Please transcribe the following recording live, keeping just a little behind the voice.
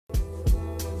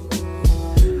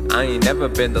I ain't never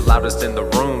been the loudest in the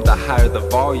room. The higher the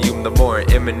volume, the more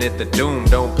imminent the doom.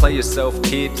 Don't play yourself,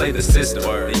 kid, play the system.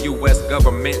 The U.S.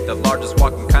 government, the largest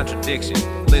walking contradiction.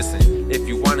 Listen, if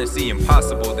you wanna see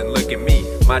impossible, then look at me.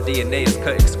 My DNA is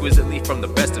cut exquisitely from the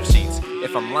best of sheets.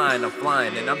 If I'm lying, I'm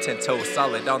flying, and I'm 10 toes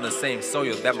solid on the same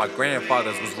soil that my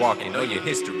grandfathers was walking. Know your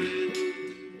history.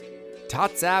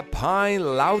 Tatsa Pine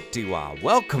Lautiwa.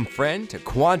 Welcome, friend, to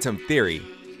Quantum Theory,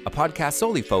 a podcast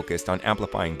solely focused on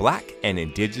amplifying Black and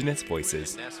Indigenous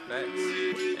voices. And that's facts.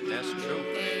 And that's true.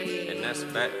 And that's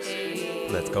facts.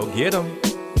 Let's go get them.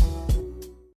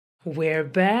 We're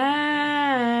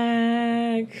back.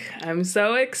 I'm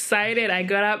so excited. I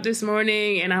got up this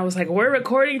morning and I was like, we're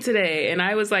recording today. And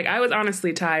I was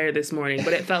honestly tired this morning,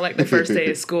 but it felt like the first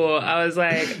day of school. I was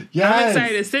like, yes. I'm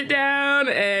excited to sit down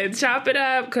and chop it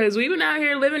up because we've been out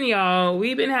here living, y'all.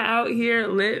 We've been out here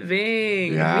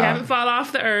living. Yeah. We haven't fallen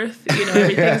off the earth. You know,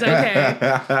 everything's okay.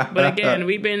 But again,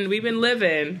 we've been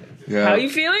living. Yeah. How you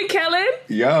feeling, Kellen?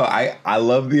 Yo, I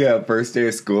love the first day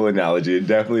of school analogy. It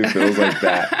definitely feels like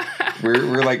that.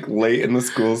 We're like late in the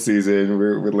school season.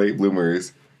 We're late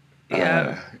bloomers.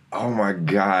 Yeah. Oh my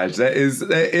gosh, that is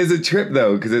a trip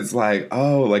though, because it's like,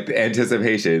 oh, like the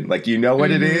anticipation, like you know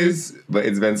what it is, but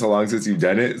it's been so long since you've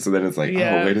done it. So then it's like,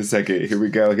 oh, wait a second, here we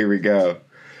go.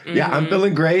 Mm-hmm. Yeah, I'm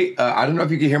feeling great. I don't know if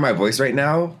you can hear my voice right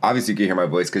now. Obviously, you can hear my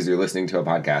voice because you're listening to a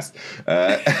podcast.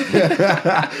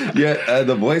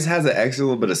 The voice has an extra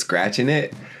little bit of scratch in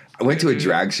it. I went to a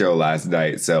drag show last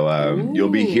night, so you'll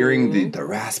be hearing the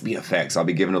raspy effects. I'll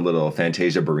be giving a little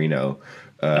Fantasia Barrino.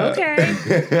 Okay.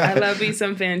 I love me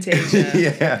some Fantasia.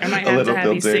 Yeah. I might have to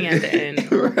have you sing at the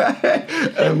end. Right.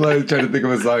 I'm like trying to think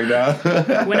of a song now.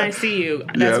 When I See You,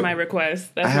 that's my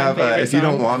request. That's my favorite if song. You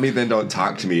don't want me, then don't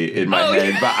talk to me in my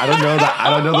head. But I don't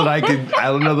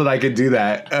know that I could do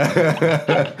that.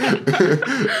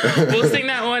 We'll sing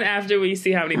that one after we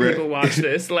see how many people watch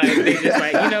this. Like they just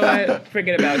like, you know what?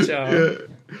 Forget about y'all. Yeah.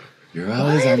 You're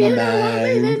always on my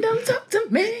mind. Then don't talk to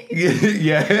me.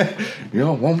 Yeah. You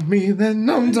don't want me, then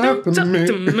don't talk to me.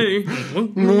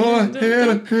 Go ahead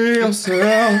and hear yourself.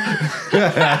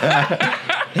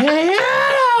 Yeah, you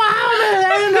don't want me,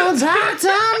 then don't talk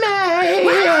to me.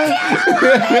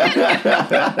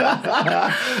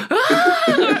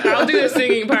 I'll do the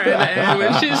singing part at the end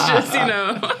when she's just,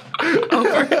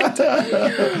 over it.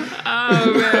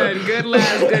 Oh, man. Good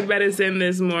laughs, good medicine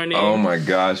this morning. Oh, my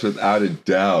gosh. Without a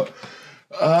doubt.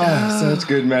 Oh, such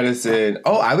good medicine.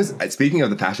 Oh, speaking of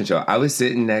the fashion show, I was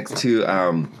sitting next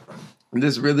to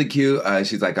this really cute,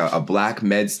 she's like a Black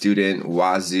med student,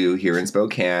 Wazoo, here in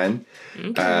Spokane.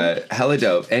 Okay. Hella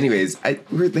dope. Anyways, they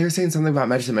were saying something about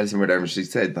medicine, whatever. She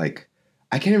said, like,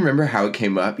 I can't remember how it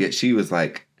came up, yet she was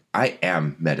like, I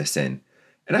am medicine.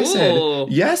 And I said,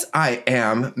 yes, I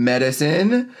am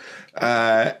medicine.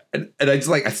 And I just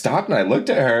I stopped and I looked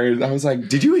at her and I was like,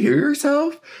 did you hear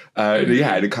yourself?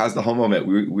 Yeah, it caused the whole moment.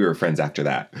 We were friends after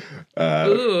that.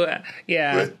 Ooh,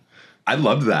 yeah. I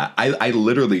loved that. I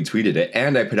literally tweeted it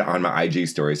and I put it on my IG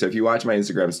story. So if you watch my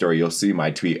Instagram story, you'll see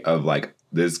my tweet of like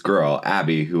this girl,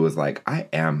 Abby, who was like, I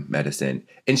am medicine.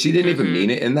 And she didn't even mean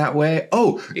it in that way.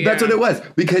 Oh, that's what it was,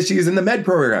 because she's in the med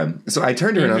program. So I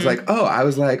turned to her and I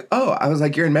was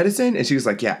like, you're in medicine? And she was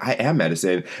like, yeah, I am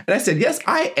medicine. And I said, yes,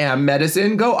 I am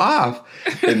medicine. Go off.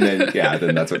 And then,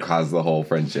 then that's what caused the whole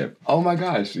friendship. Oh my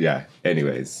gosh. Yeah.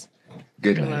 Anyways,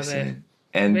 good medicine.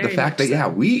 And very the fact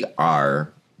that, we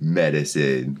are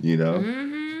medicine,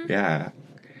 Mm-hmm. Yeah.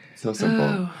 So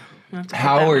simple. Oh,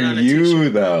 how are you,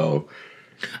 though?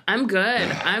 I'm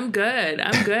good. I'm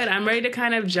ready to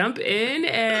kind of jump in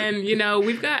and,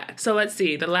 we've got, so let's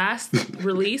see. The last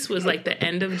release was like the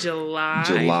end of July.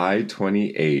 July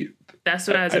 28th. That's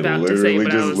what I was about to say. But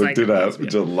I just looked it up.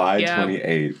 July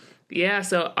 28th. Yeah,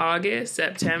 so August,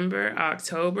 September,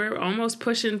 October, almost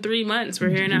pushing 3 months. We're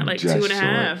hearing out like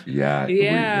 2.5. Yeah.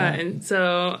 And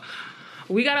so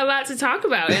we got a lot to talk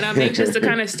about. And I'm anxious to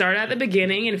kind of start at the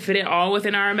beginning and fit it all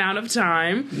within our amount of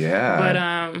time. Yeah. But,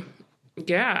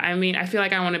 I mean, I feel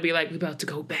like I want to be like, we're about to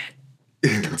go back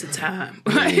into time.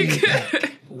 Like,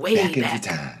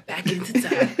 back into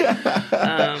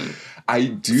time. I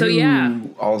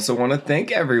do also want to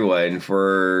thank everyone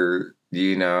for,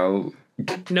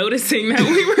 noticing that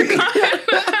we were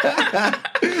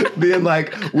gone. Being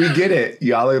like, we get it.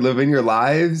 Y'all are living your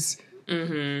lives.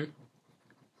 Mm-hmm.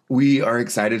 We are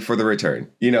excited for the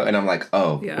return, and I'm like,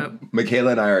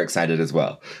 Michaela and I are excited as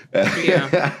well.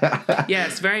 Yeah.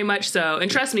 Yes, very much so.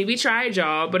 And trust me, we tried,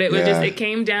 y'all, but it was it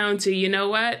came down to, you know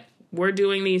what? We're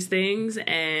doing these things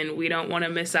and we don't want to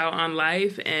miss out on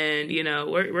life. And,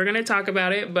 we're going to talk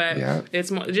about it, but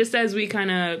it's more, just as we kind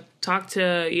of talk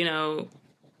to,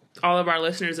 all of our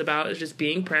listeners about is just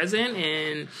being present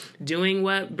and doing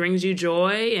what brings you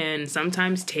joy and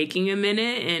sometimes taking a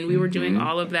minute. And we were doing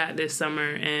all of that this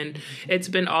summer, and it's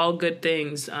been all good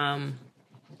things.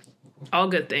 All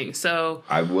good things. So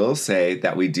I will say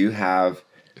that we do have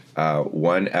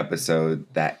one episode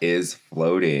that is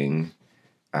floating.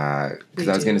 Because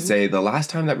I was going to say the last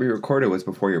time that we recorded was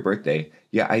before your birthday.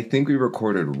 Yeah, I think we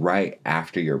recorded right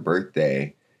after your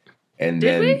birthday. And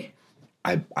did we?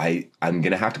 I'm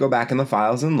going to have to go back in the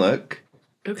files and look.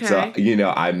 Okay. So,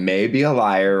 I may be a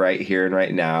liar right here and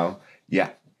right now.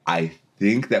 Yeah, I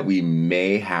think that we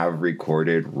may have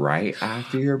recorded right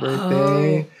after your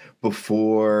birthday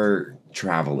before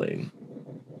traveling.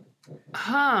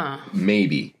 Huh.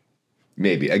 Maybe.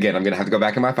 Again, I'm going to have to go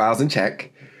back in my files and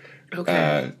check.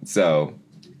 Okay. So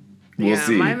we'll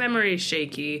see. My memory is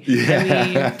shaky. Yeah. I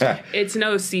mean, it's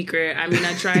no secret. I mean,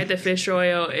 I tried the fish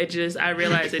oil. I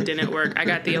realized it didn't work. I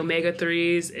got the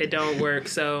omega-3s. It don't work.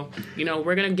 So,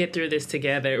 we're going to get through this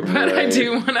together. But right. I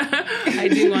do want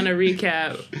to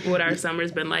recap what our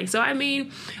summer's been like. So, I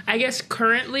mean, I guess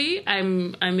currently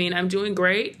I'm doing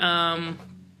great.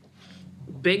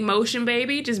 Big motion,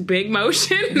 baby, just big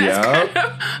motion. That's kind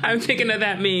of, I'm thinking of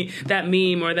that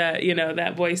meme or that,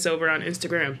 that voiceover on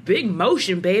Instagram. Big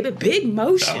motion, baby, big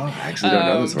motion. Oh, I actually don't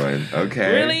know this one.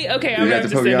 Okay. Really? Okay, I'm going to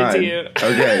have to send it to you.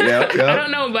 Okay, yep. I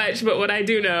don't know much, but what I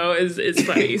do know is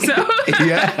funny. So,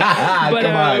 yeah, but,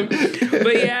 come on.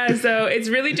 But yeah, so it's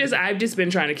really just, I've just been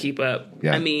trying to keep up.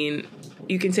 Yeah. I mean,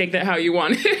 you can take that how you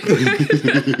want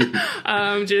it.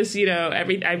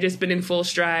 I've just been in full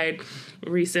stride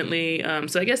recently.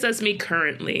 So I guess that's me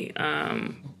currently.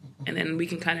 And then we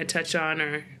can kind of touch on,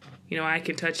 I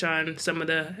can touch on some of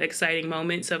the exciting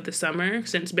moments of the summer,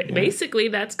 since basically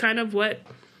that's kind of what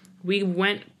we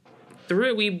went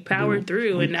through. We powered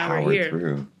through, and now we're here.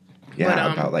 Through. Yeah,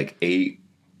 but, about like 8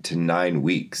 to 9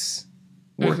 weeks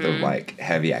worth of like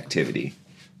heavy activity.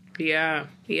 Yeah,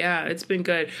 it's been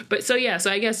good. But so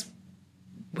I guess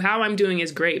how I'm doing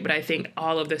is great, but I think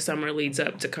all of the summer leads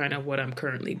up to kind of what I'm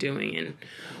currently doing and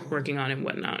working on and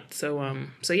whatnot. So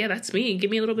yeah, that's me. Give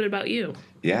me a little bit about you.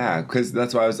 Yeah, because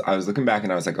that's why I was looking back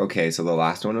and I was like, okay, so the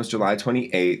last one was July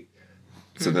 28th.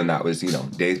 So then that was,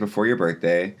 days before your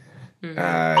birthday.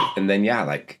 And then,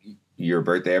 like your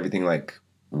birthday, everything like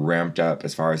ramped up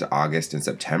as far as August and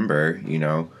September,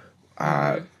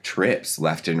 trips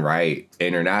left and right,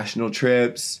 international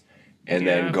trips, and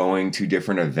then going to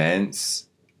different events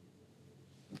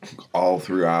all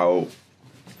throughout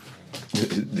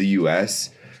the U.S.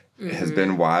 has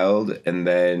been wild. And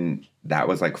then that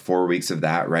was like 4 weeks of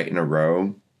that right in a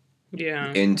row.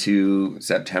 Yeah. Into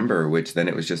September, which then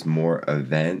it was just more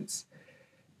events.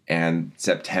 And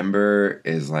September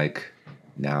is like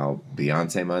now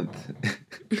Beyonce month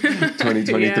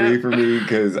 2023 for me,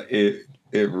 because it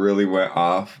really went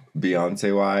off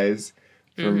Beyonce wise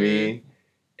for me.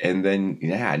 And then,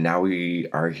 now we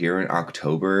are here in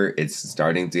October. It's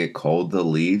starting to get cold. The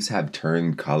leaves have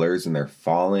turned colors and they're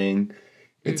falling.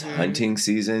 It's hunting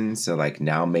season. So, like,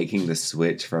 now making the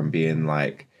switch from being,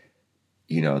 like,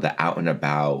 the out and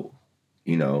about,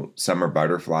 summer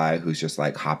butterfly who's just,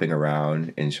 like, hopping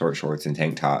around in short shorts and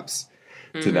tank tops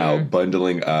to now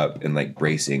bundling up and, like,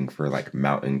 bracing for, like,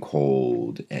 mountain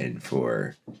cold and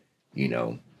for,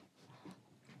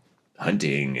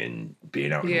 hunting and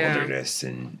being out in the wilderness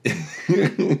and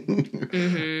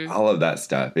all of that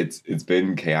stuff. It's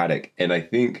been chaotic, and I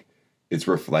think it's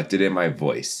reflected in my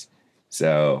voice.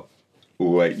 So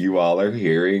what you all are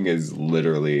hearing is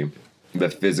literally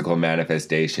the physical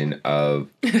manifestation of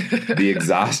the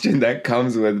exhaustion that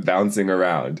comes with bouncing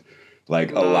around.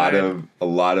 Like a lot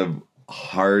of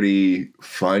hearty,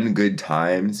 fun, good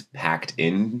times packed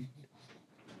in,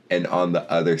 and on the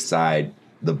other side,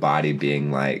 the body being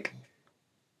like,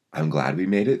 I'm glad we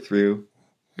made it through.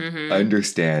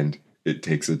 Understand it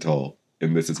takes a toll,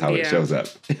 and this is how it shows up.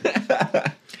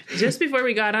 Just before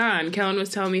we got on, Kellen was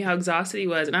telling me how exhausted he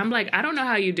was, and I'm like, I don't know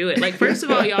how you do it. Like, first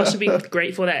of all, y'all should be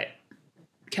grateful that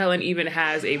Kellen even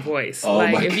has a voice.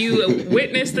 If you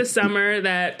witness the summer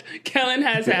that Kellen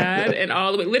has had, and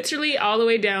literally all the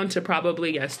way down to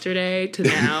probably yesterday to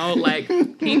now, like,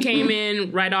 he came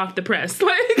in right off the press.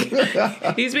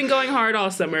 Like, he's been going hard all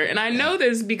summer. And I know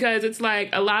this because it's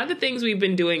like a lot of the things we've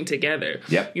been doing together.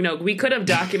 Yep. We could have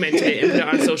documented it and put it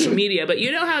on social media, but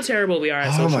you know how terrible we are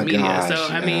at social media. Gosh, so,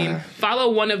 I mean, follow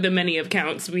one of the many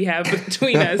accounts we have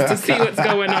between us to see what's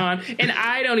going on. And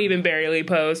I don't even barely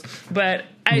post, but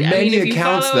Many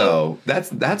accounts, though.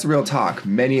 That's real talk.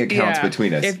 Many accounts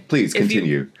between us. Please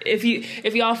continue.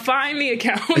 If y'all find the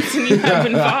accounts and you have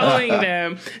been following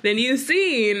them, then you've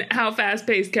seen how fast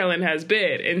paced Kellen has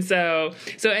been. And so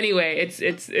anyway,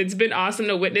 it's been awesome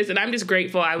to witness, and I'm just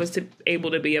grateful I was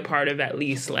able to be a part of at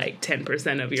least like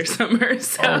 10% of your summer.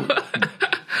 So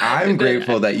I'm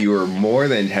grateful that you were more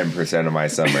than 10% of my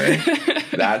summer.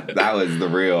 That was the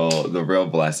real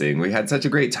blessing. We had such a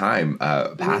great time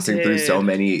passing through so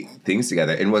many things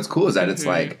together. And what's cool is that it's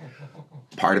like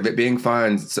part of it being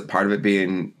fun, part of it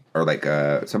being, or like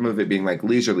some of it being like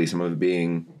leisurely, some of it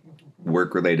being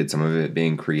work related, some of it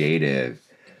being creative,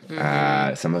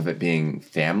 some of it being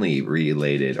family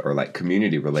related or like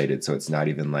community related. So it's not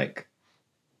even like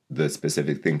the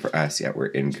specific thing for us yet. We're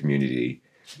in community.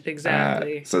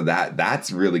 Exactly. So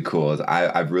that's really cool.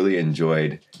 I've really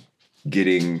enjoyed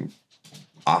getting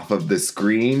off of the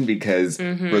screen because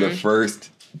for the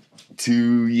first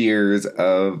 2 years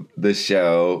of the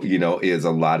show, is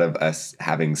a lot of us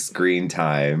having screen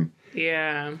time.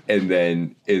 Yeah. And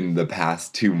then in the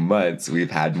past 2 months,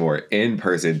 we've had more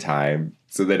in-person time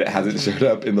so that it hasn't showed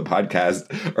up in the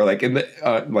podcast or like in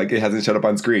the, like it hasn't showed up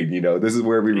on screen. This is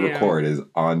where we record is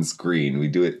on screen. We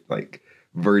do it like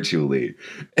virtually.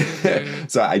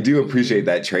 So I do appreciate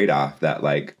that trade-off that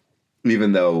like,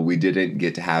 even though we didn't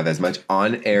get to have as much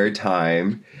on-air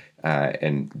time,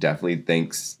 and definitely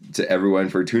thanks to everyone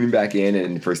for tuning back in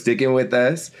and for sticking with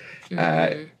us,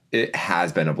 it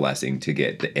has been a blessing to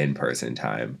get the in-person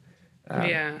time.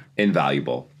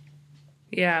 Invaluable.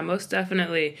 Yeah, most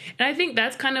definitely. And I think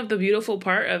that's kind of the beautiful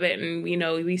part of it. And,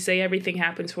 we say everything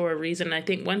happens for a reason. I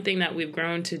think one thing that we've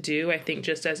grown to do, I think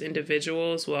just as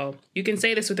individuals, well, you can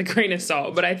say this with a grain of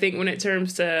salt, but I think when it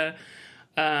terms to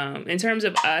in terms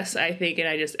of us, I think, and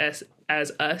I just as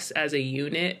us as a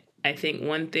unit, I think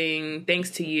one thing,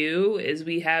 thanks to you, is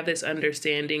we have this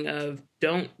understanding of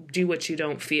don't do what you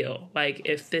don't feel. Like,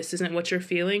 if this isn't what you're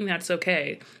feeling, that's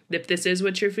okay. If this is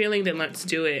what you're feeling, then let's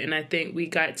do it. And I think we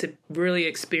got to really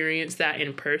experience that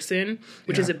in person,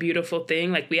 which is a beautiful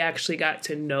thing. Like, we actually got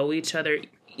to know each other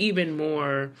even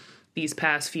more these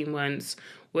past few months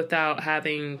without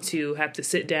having to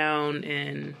sit down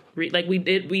and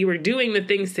we were doing the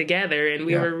things together and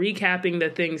we were recapping the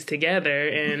things together.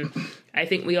 And I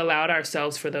think we allowed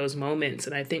ourselves for those moments.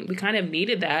 And I think we kind of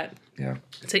needed that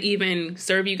to even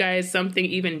serve you guys something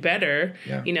even better,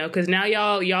 because now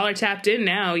y'all are tapped in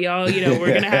now. Y'all, we're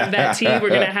going to have that tea. We're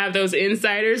going to have those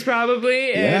insiders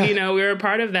probably. And, we're a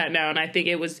part of that now. And I think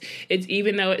it's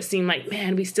even though it seemed like,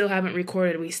 man, we still haven't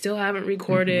recorded.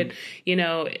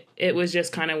 It was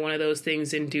just kind of one of those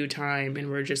things in due time. And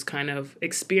we're just kind of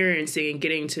experiencing and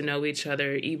getting to know each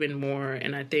other even more.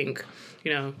 And I think,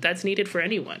 that's needed for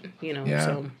anyone,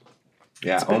 so.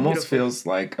 Yeah, it almost feels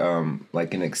like an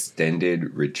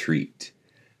extended retreat.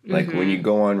 Like when you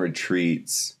go on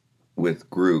retreats with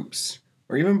groups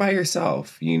or even by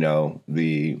yourself,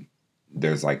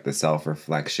 there's like the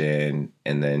self-reflection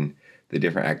and then the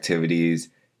different activities.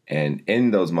 And in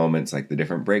those moments, like the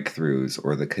different breakthroughs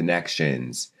or the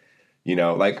connections,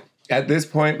 like at this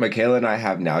point, Michaela and I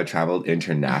have now traveled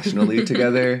internationally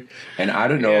together. And I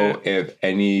don't know if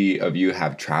any of you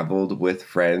have traveled with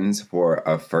friends for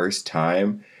a first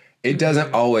time. It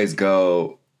doesn't always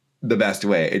go the best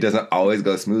way. It doesn't always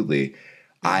go smoothly.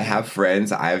 I have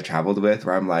friends I have traveled with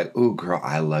where I'm like, ooh, girl,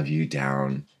 I love you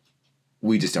down.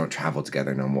 We just don't travel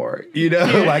together no more.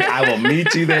 Like I will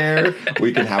meet you there.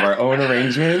 We can have our own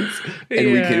arrangements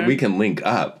and we can link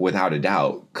up without a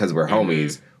doubt because we're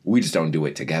homies. We just don't do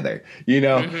it together,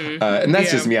 and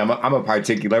that's just me. I'm a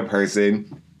particular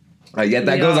person.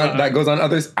 That goes on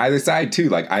either side too.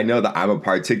 Like I know that I'm a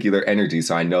particular energy,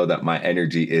 so I know that my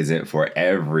energy isn't for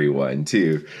everyone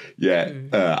too. Yet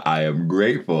I am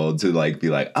grateful to like be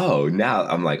like, oh, now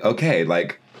I'm like, okay,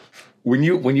 like when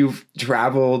you've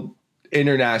traveled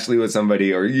internationally with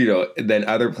somebody or then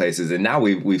other places, and now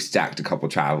we've stacked a couple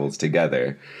travels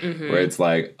together where it's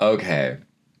like, okay,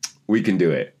 we can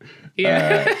do it.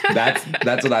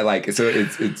 That's what I like. So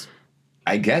it's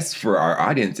I guess for our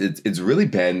audience, it's really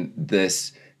been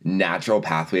this natural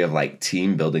pathway of like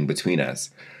team building between us.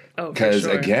 Because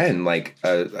again, like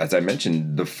as I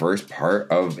mentioned, the first part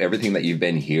of everything that you've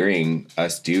been hearing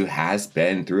us do has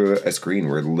been through a screen.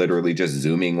 We're literally just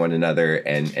Zooming one another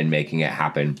and making it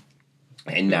happen.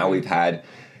 And now we've had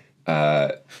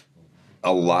a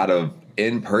lot of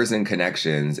in-person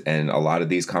connections and a lot of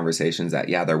these conversations that,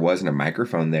 there wasn't a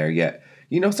microphone there yet.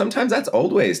 Sometimes that's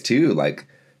old ways too. Like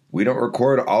we don't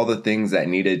record all the things that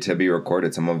needed to be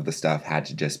recorded. Some of the stuff had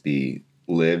to just be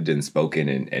lived and spoken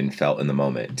and felt in the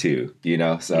moment too,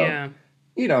 So,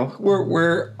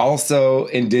 we're also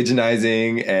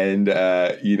indigenizing and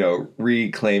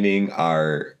reclaiming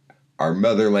our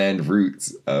motherland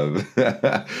roots of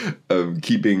of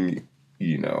keeping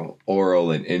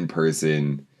oral and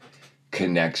in-person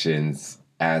connections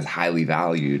as highly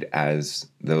valued as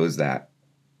those that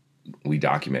we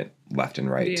document left and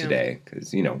right today,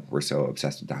 because we're so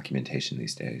obsessed with documentation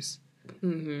these days.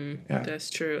 That's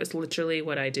true. It's literally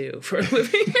what I do for a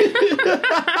living.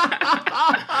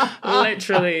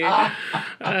 Literally.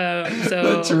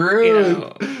 So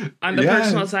true. On the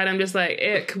personal side, I'm just like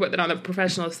ick, but then on the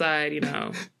professional side,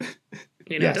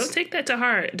 Yes. Don't take that to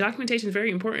heart. Documentation is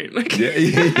very important.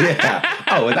 Yeah.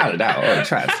 Oh, without a doubt. Oh,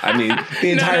 trust. I mean,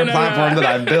 the entire platform that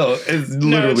I've built is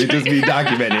literally just me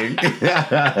documenting.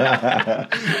 I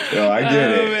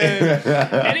get it.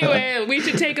 Anyway, we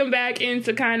should take them back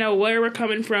into kind of where we're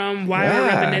coming from, why we're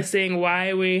reminiscing,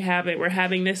 why we're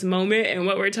having this moment, and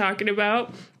what we're talking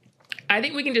about. I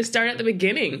think we can just start at the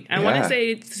beginning. I want to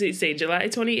say July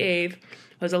 28th.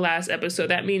 Was the last episode.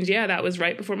 That means, that was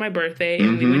right before my birthday.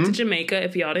 And we went to Jamaica.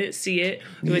 If y'all didn't see it,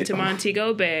 we went to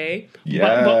Montego Bay. Yes.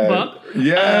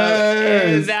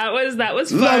 And that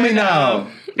was fun. Let me know.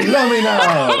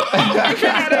 I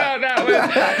forgot about that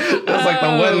one. That's like the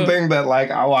one thing that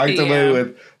I walked away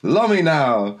with. Let me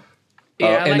know.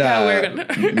 Yeah, how we're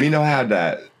gonna. Me no have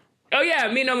that. Oh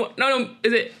yeah, me no.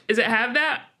 Is it have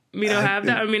that? Me no have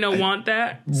that, or me no want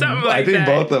that. Something like that. I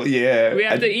think both of We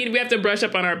have to eat. We have to brush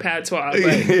up on our patois.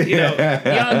 But y'all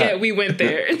get. We went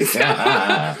there. So,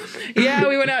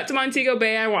 we went out to Montego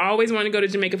Bay. I always wanted to go to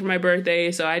Jamaica for my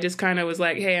birthday, so I just kind of was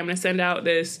like, hey, I'm gonna send out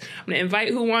this. I'm gonna invite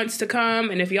who wants to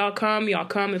come, and if y'all come, y'all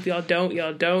come. If y'all don't,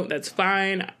 y'all don't. That's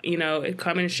fine.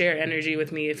 Come and share energy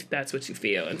with me if that's what you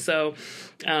feel. And so,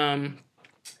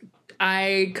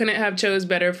 I couldn't have chose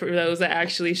better for those that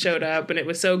actually showed up, and it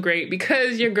was so great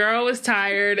because your girl was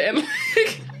tired, and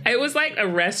it was like a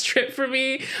rest trip for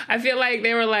me. I feel like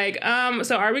they were like,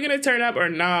 so are we gonna turn up or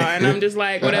not? And I'm just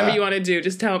like, whatever you want to do,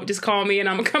 just call me and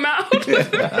I'm gonna come out.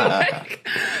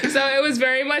 So it was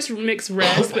very much mixed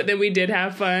rest, but then we did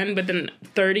have fun. But then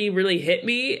 30 really hit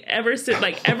me ever since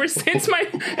that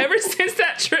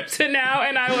trip to now,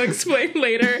 and I will explain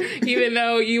later, even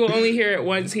though you will only hear it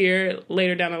once here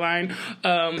later down the line.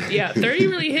 30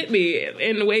 really hit me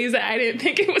in ways that I didn't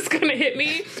think it was gonna hit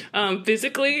me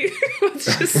physically.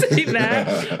 Let's just say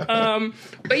that.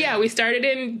 But we started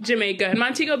in Jamaica, and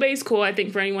Montego Bay is cool. I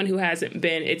think for anyone who hasn't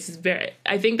been,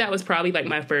 I think that was probably like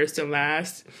my first and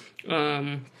last.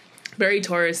 Very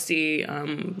touristy.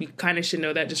 You kind of should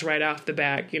know that just right off the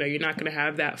bat. You're not going to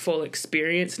have that full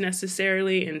experience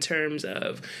necessarily in terms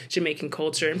of Jamaican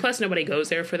culture. And plus, nobody goes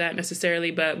there for that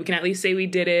necessarily, but we can at least say we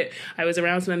did it. I was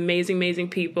around some amazing, amazing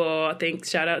people.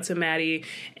 Shout out to Maddie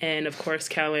and, of course,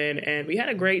 Kellen. And we had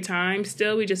a great time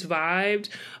still. We just vibed.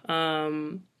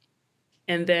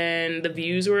 And then the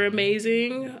views were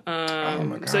amazing. Oh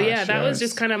my gosh, so that was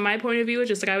just kind of my point of view.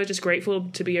 Just I was just grateful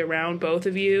to be around both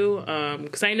of you.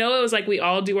 Because I know it was like we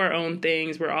all do our own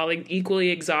things. We're all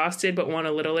equally exhausted, but want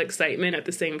a little excitement at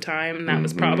the same time. And that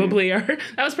was probably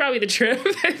the trip.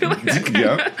 I feel like that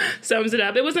kind of sums it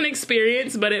up. It was an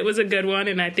experience, but it was a good one.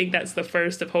 And I think that's the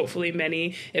first of hopefully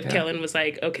many. If Kellen was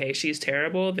like, okay, she's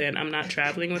terrible, then I'm not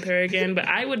traveling with her again. But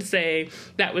I would say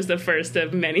that was the first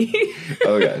of many.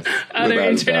 Oh, yes. Other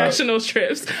international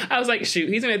trips. I was like, shoot,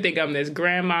 he's gonna think I'm this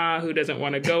grandma who doesn't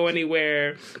want to go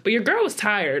anywhere. But your girl was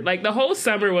tired. Like the whole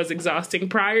summer was exhausting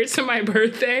prior to my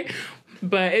birthday,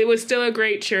 but it was still a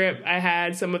great trip. I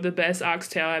had some of the best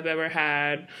oxtail I've ever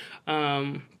had,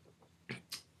 and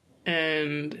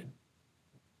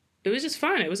it was just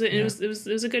fun. It was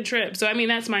a good trip. So I mean,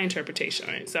 that's my interpretation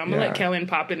on it. So I'm gonna let Kellen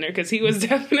pop in there because he was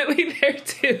definitely there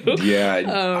too. Yeah,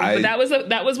 but that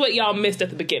was what y'all missed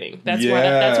at the beginning. That's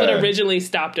what originally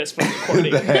stopped us from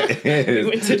recording. We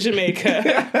went to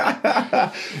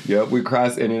Jamaica. Yep, we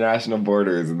crossed international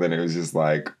borders, and then it was just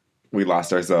like we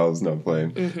lost ourselves. No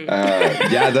plane.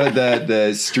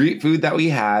 The street food that we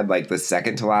had, like the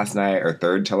second to last night or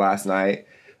third to last night,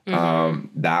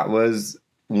 that was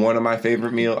one of my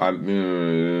favorite meals.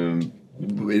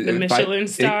 The Michelin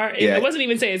star. It wasn't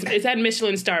even saying it had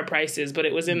Michelin star prices, but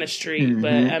it was in the street.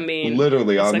 But I mean,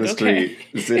 literally on the street,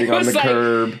 sitting on the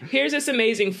curb. Here's this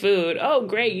amazing food. Oh,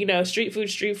 great! Street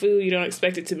food. You don't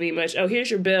expect it to be much. Oh, here's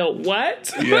your bill.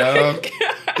 What? Yeah.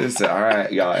 It's all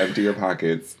right, y'all. Empty your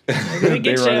pockets.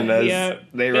 They running us. Yep.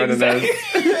 They running us.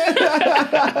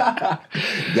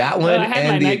 That one I had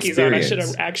and my the Nikes experience. on. I should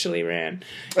have actually ran.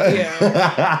 Yeah.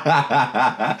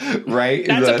 Right.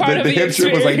 That's a part of the hip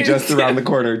trip was like just experience. around the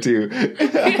corner too.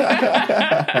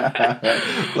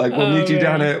 Like we'll meet you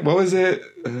down at what was it?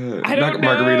 I don't know.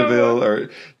 Margaritaville or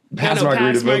past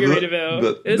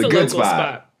Margaritaville. It was the a good local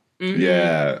spot. Mm-hmm.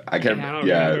 Yeah, I can't. I don't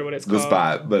remember what it's called.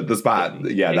 The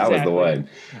spot. Yeah, that was the one.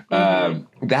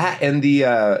 That and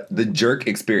the jerk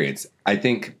experience. I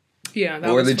think. Yeah,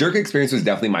 the jerk experience was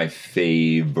definitely my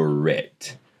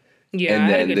favorite. Yeah, and I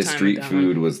had a then good the time street with that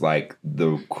food one. was like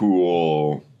the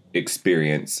cool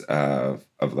experience of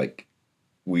like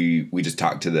we just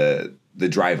talked to the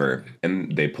driver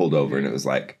and they pulled over and it was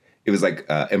like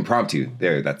impromptu.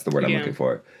 That's the word I'm looking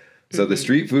for. So the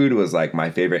street food was like my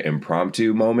favorite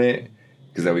impromptu moment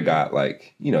because then we got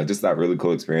like, just that really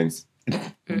cool experience.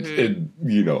 And,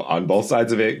 on both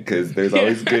sides of it, because there's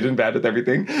always good and bad with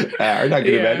everything, or not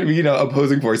good and bad,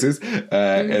 opposing forces.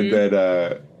 And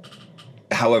then,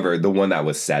 however, the one that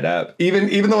was set up, even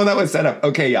the one that was set up.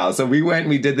 Okay, y'all. So we went and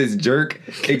we did this jerk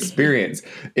experience.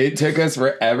 It took us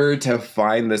forever to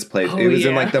find this place. It was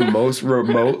in like the most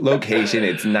remote location.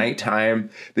 It's nighttime.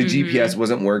 The GPS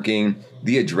wasn't working.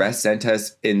 The address sent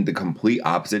us in the complete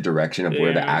opposite direction of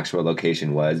where the actual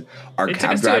location was. Our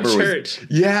cab driver was church.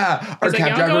 Our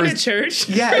cab driver was to church.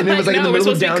 Yeah, and it was like in the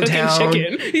middle of downtown.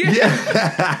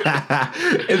 Yeah.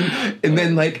 and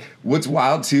then like what's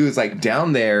wild too is like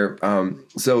down there.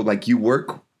 So like you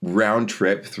work round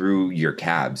trip through your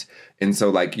cabs, and so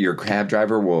like your cab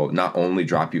driver will not only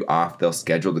drop you off, they'll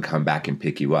schedule to come back and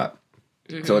pick you up.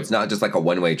 So it's not just like a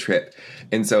one-way trip.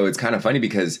 And so it's kind of funny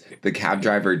because the cab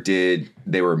driver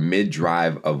they were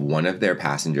mid-drive of one of their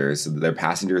passengers. So their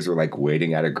passengers were like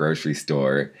waiting at a grocery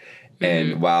store.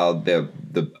 And while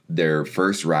their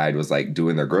first ride was like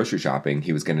doing their grocery shopping,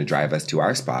 he was going to drive us to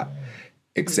our spot.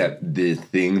 Except the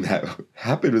thing that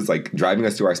happened was like driving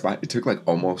us to our spot. It took like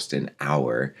almost an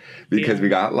hour because we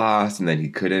got lost and then he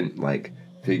couldn't like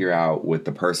figure out with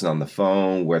the person on the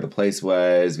phone where the place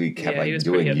was. We kept like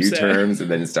doing U-turns and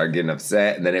then started getting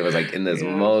upset. And then it was like in this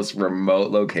most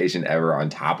remote location ever on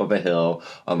top of a hill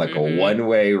on like a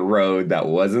one-way road that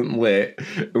wasn't lit.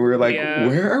 And we were like,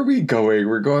 where are we going?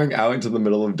 We're going out into the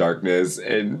middle of darkness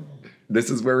and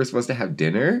this is where we're supposed to have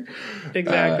dinner.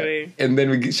 Exactly. And then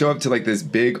we show up to like this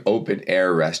big open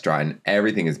air restaurant and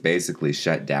everything is basically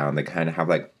shut down. They kind of have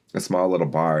like a small little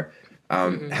bar.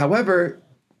 However,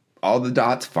 all the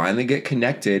dots finally get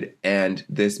connected and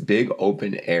this big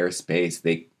open air space,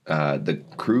 the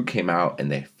crew came out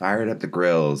and they fired up the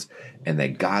grills and they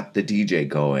got the DJ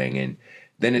going. And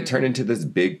then it turned into this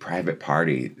big private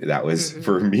party that was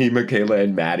for me, Michaela,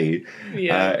 and Maddie.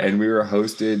 And we were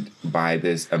hosted by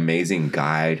this amazing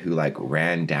guide who like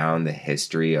ran down the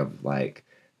history of like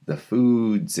the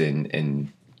foods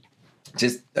and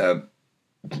just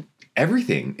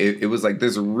everything. It was like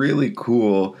this really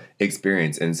cool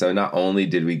experience. And so not only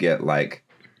did we get like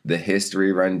the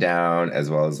history rundown as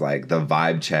well as like the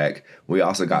vibe check, we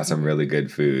also got some really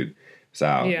good food.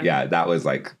 So yeah, that was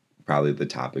like probably the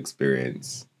top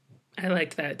experience. I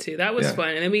liked that too. That was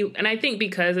fun. And I think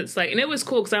because it's like, and it was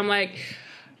cool because I'm like,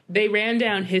 they ran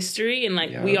down history and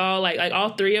like we all like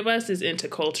all three of us is into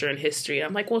culture and history. And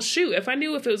I'm like, well, shoot, if I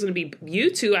knew if it was going to be you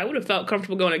two, I would have felt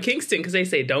comfortable going to Kingston because they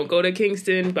say don't go to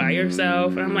Kingston by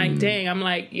yourself. And I'm like, dang,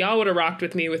 y'all would have rocked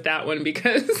with me with that one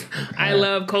because I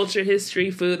love culture,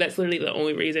 history, food. That's literally the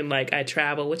only reason like I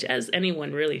travel, which as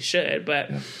anyone really should.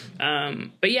 But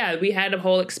yeah, we had a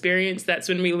whole experience. That's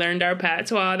when we learned our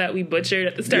patois that we butchered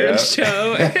at the start of the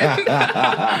show.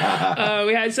 And,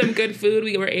 we had some good food.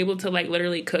 We were able to like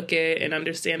literally cook it and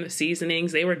understand the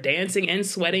seasonings. They were dancing and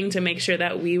sweating to make sure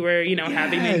that we were,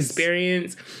 having the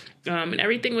experience. And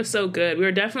everything was so good. We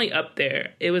were definitely up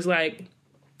there. It was like,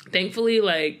 thankfully,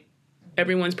 like,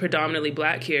 everyone's predominantly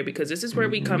black here because this is where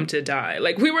we come to die.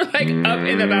 Like, we were like up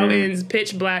in the mountains,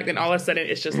 pitch black, and all of a sudden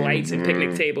it's just lights and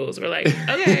picnic tables. We're like,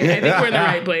 okay, I think we're in the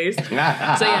right place. So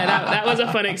yeah, that was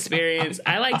a fun experience.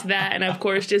 I liked that. And of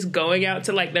course, just going out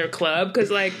to like their club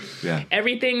because like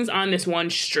everything's on this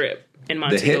one strip. In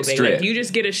Montego Bay, like you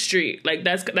just get a street, like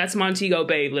that's Montego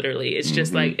Bay. Literally, it's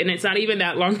just like, and it's not even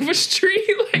that long of a street.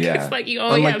 Like it's like you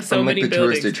only have so many the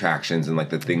buildings, tourist attractions, and like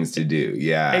the things to do.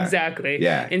 Yeah, exactly.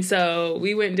 Yeah, and so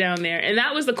we went down there, and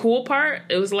that was the cool part.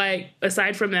 It was like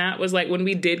aside from that, was like when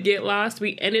we did get lost,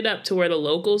 we ended up to where the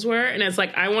locals were, and it's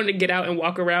like I wanted to get out and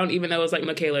walk around, even though it was like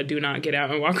Michaela, do not get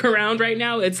out and walk around right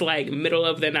now. It's like middle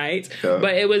of the night, but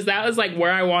that was like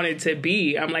where I wanted to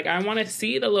be. I'm like I want to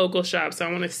see the local shops.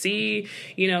 I want to see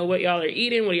what y'all are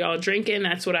eating, what y'all are drinking.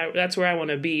 That's where I want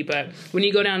to be. But when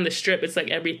you go down the strip, it's like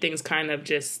everything's kind of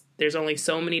just there's only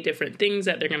so many different things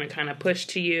that they're going to kind of push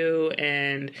to you.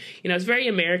 And, you know, it's very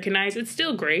Americanized. It's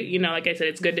still great. You know, like I said,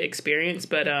 it's good to experience.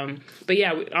 But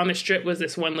yeah, on the Strip was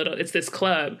this it's this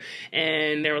club.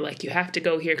 And they were like, you have to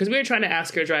go here. Because we were trying to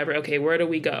ask our driver, okay, where do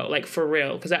we go? Like, for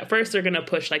real. Because at first they're going to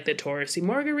push, like, the touristy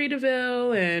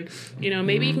Margaritaville. And, you know,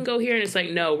 maybe you can go here. And it's like,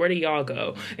 no, where do y'all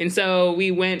go? And so we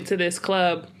went to this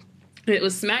club. It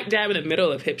was smack dab in the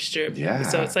middle of Hip Strip. Yeah.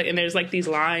 So it's like, and there's like these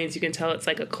lines, you can tell it's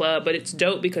like a club, but it's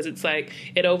dope because it's like,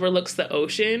 it overlooks the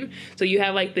ocean. So you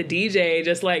have like the DJ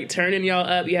just like turning y'all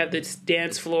up. You have this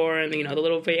dance floor and, you know, the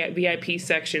little VIP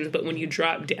sections. But when you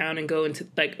drop down and go into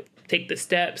like, take the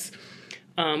steps,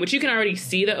 which you can already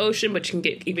see the ocean, but you can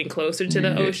get even closer to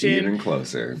the ocean. Even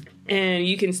closer. And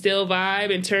you can still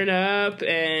vibe and turn up.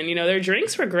 And, you know, their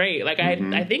drinks were great. Like,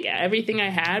 I think everything I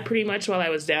had pretty much while I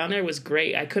was down there was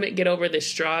great. I couldn't get over the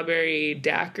strawberry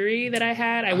daiquiri that I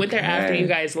had. I went there after you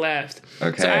guys left.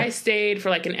 Okay. So I stayed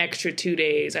for like an extra 2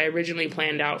 days. I originally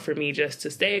planned out for me just to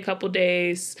stay a couple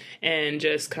days and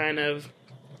just kind of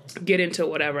get into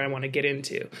whatever I want to get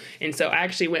into. And so I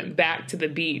actually went back to the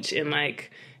beach and like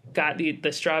got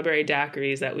the strawberry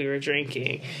daiquiris that we were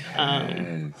drinking.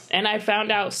 And I found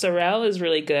out Sorrel is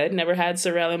really good. Never had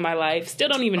Sorrel in my life. Still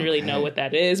don't even really know what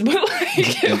that is, but like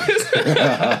it was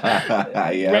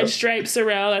Red Stripe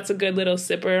Sorrel. That's a good little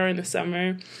sipper in the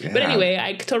summer. Yeah. But anyway,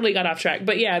 I totally got off track.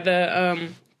 But yeah, the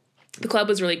club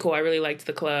was really cool. I really liked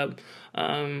the club.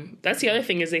 That's the other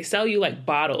thing is they sell you like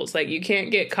bottles. Like you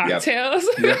can't get cocktails.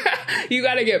 Yep. You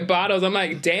got to get bottles. I'm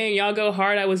like, dang, y'all go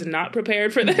hard. I was not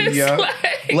prepared for this. Yep.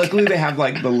 Like, luckily they have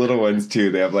like the little ones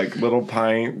too. They have like little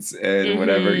pints and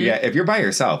whatever. Yeah. If you're by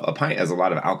yourself, a pint has a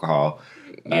lot of alcohol.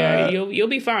 Yeah, you'll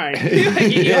be fine. You'll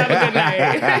have a good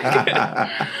night.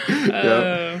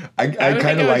 I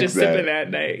kind of like just that. Sipping that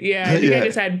night. Yeah, I think I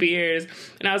just had beers,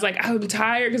 and I was like, I'm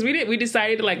tired because we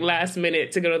decided to like last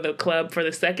minute to go to the club for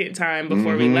the second time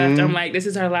before we left. I'm like, this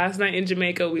is our last night in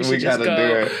Jamaica. We should just go.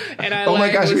 Do it. And I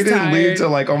my gosh, we didn't leave till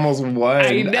like almost 1. I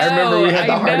remember we had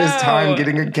the hardest time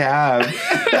getting a cab.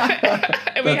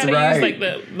 And we had to use like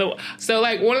the so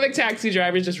like one of the taxi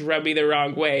drivers just rubbed me the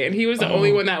wrong way, and he was the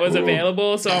only one that was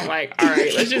available. So I'm like, all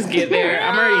right, let's just get there.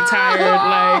 I'm already tired,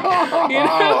 like, you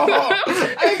know.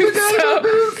 So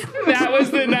that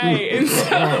was the night, and so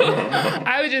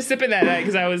I was just sipping that night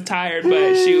because I was tired.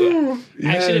 But shoot,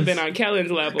 I should have been on Kellen's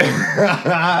level.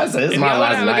 So this is my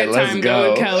last night. Let's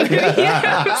go.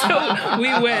 Yeah, so we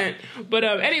went. But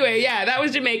anyway, yeah, that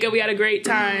was Jamaica. We had a great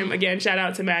time. Again, shout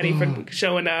out to Maddie for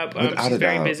showing up. She's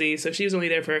very busy, so she was only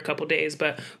there for a couple days,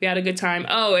 but we had a good time.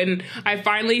 Oh, and I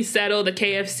finally settled the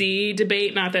KFC debate.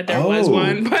 Not that there was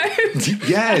one, but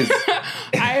yes,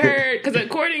 I heard because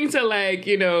according to like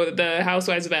the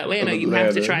Housewives of Atlanta, you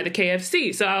have to try the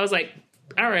KFC. So I was like,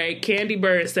 all right, Candy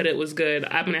Bird said it was good.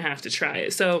 I'm gonna have to try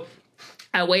it. So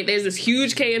I wait. There's this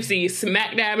huge KFC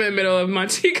smack dab in the middle of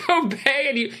Montego Bay,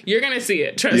 and you're gonna see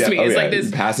it. Trust me. It's like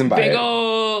this passing by big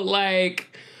old like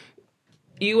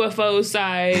UFO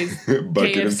size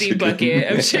KFC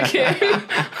bucket of chicken.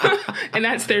 And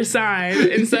that's their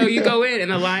sign. And so you go in and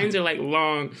the lines are like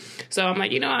long. So I'm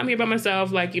like, I'm here by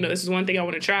myself. Like, this is one thing I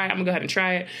want to try. I'm going to go ahead and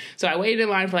try it. So I waited in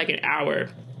line for like an hour.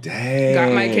 Dang.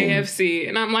 Got my KFC.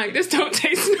 And I'm like, this don't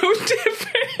taste no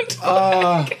different.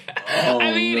 I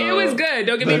mean, it was good.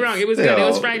 Don't get me wrong. It was good. It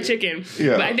was fried chicken.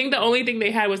 Yeah. But I think the only thing they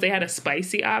had a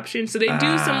spicy option. So they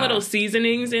do some little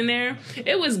seasonings in there.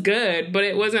 It was good, but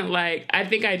it wasn't like, I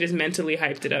think I just mentally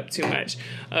hyped it up too much.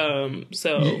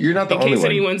 So you're not the only one. In case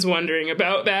anyone's wondering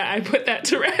about that, I put that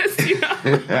to rest.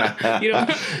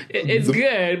 It's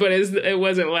good, but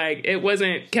it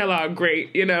wasn't Kellogg great.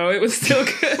 It was still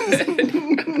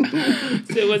good.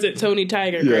 So it wasn't Tony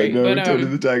Tiger great. No, but Tony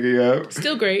the Tiger, yeah.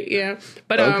 Still great, yeah.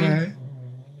 But okay.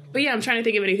 But yeah, I'm trying to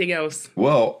think of anything else.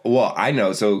 Well, I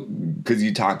know. So because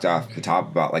you talked off the top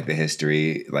about like the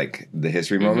history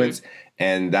moments,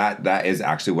 and that is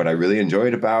actually what I really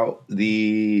enjoyed about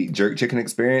the jerk chicken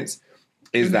experience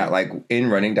is that like in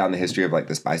running down the history of like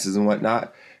the spices and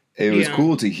whatnot, it was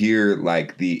cool to hear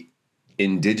like the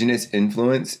indigenous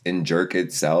influence in jerk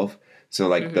itself. So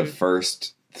like the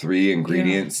first 3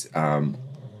 ingredients,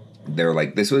 they're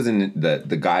like, this was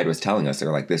the guide was telling us,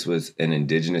 they're like, this was an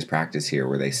indigenous practice here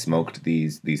where they smoked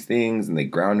these things and they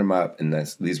ground them up, and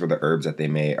these were the herbs that they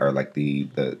made, or like the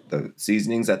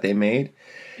seasonings that they made.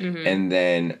 And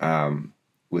then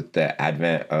with the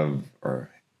advent of, or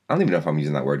I don't even know if I'm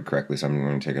using that word correctly, so I'm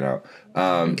going to check it out.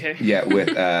 Yeah,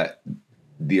 with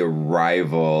the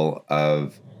arrival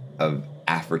of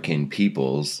African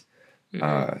peoples,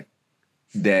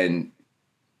 then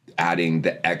adding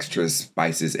the extra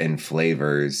spices and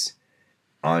flavors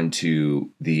onto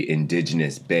the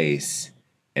indigenous base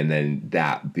and then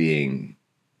that being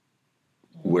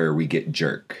where we get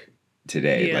jerk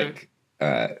today, like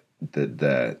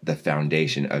the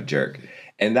foundation of jerk.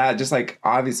 And that just like,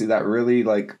 obviously that really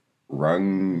like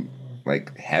rung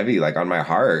like heavy, like on my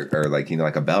heart, or like, you know,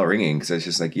 like a bell ringing. Cause it's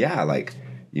just like, yeah, like,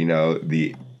 you know,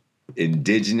 the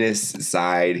indigenous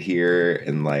side here,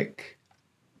 and like,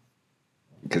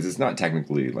 cause it's not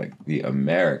technically like the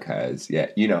Americas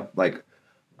yet, you know, like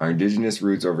our indigenous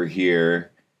roots over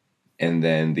here, and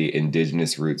then the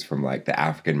indigenous roots from like the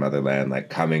African motherland,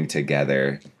 like coming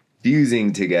together,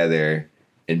 fusing together,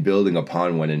 and building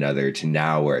upon one another to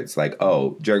now where it's like,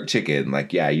 oh, jerk chicken.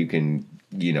 Like, yeah, you can,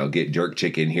 you know, get jerk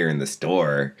chicken here in the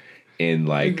store. And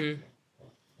like,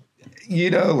 you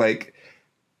know, like,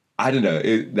 I don't know.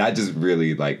 That just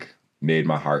really like made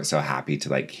my heart so happy to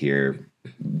like hear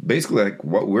basically like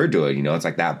what we're doing. You know, it's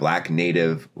like that Black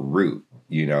native root,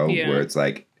 you know, where it's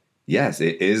like, yes,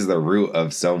 it is the root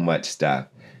of so much stuff.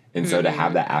 And so to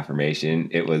have that affirmation,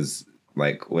 it was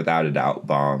like, without a doubt,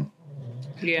 bomb.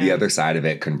 Yeah. The other side of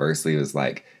it, conversely, was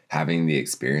like having the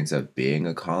experience of being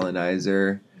a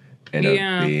colonizer and of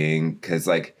being, because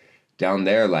like down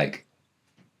there, like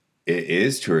it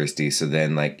is touristy. So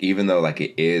then like, even though like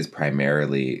it is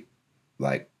primarily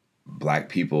like Black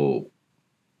people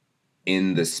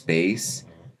in the space,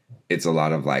 it's a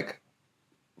lot of like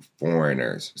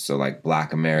foreigners. So like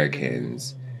Black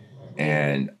Americans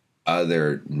and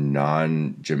other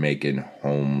non-Jamaican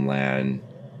homeland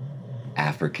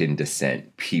African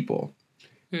descent people,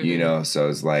 you know? So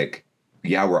it's like,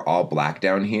 yeah, we're all Black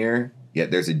down here,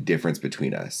 yet there's a difference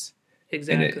between us.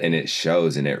 Exactly. And it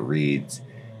shows and it reads.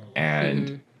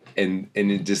 And and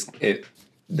it just,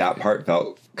 that part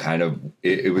felt kind of,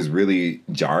 it was really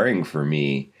jarring for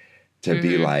me to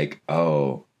be like,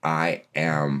 oh, I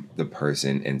am the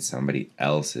person in somebody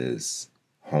else's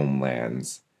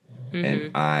homelands.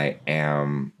 And I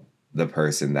am the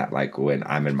person that, like, when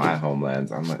I'm in my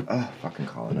homelands, I'm like, oh, fucking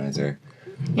colonizer.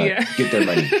 But get their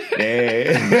money. Yeah,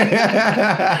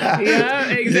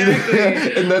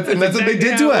 exactly. and that's what they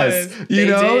did to us. You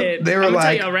know, they were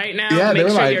like, tell you right now, make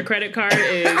sure your credit card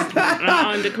is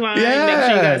on decline. Make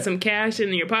sure you got some cash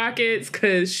in your pockets,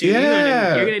 because you're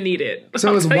gonna need it. So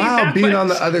it was wild being on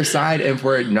the other side, and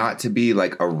for it not to be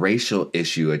like a racial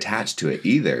issue attached to it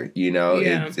either. You know,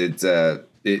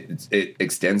 it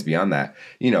extends beyond that.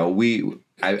 You know, me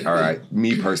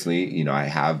personally, you know, I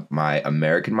have my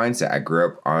American mindset. I grew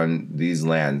up on these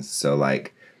lands. So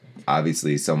like,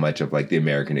 obviously so much of like the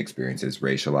American experience is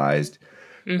racialized,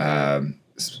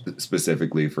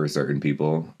 specifically for certain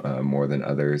people, more than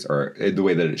others, or the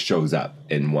way that it shows up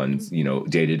in one's, you know,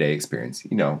 day-to-day experience.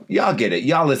 You know, y'all get it.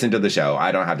 Y'all listen to the show.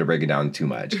 I don't have to break it down too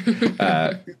much.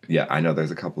 Yeah, I know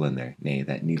there's a couple in there,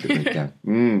 that need to break down.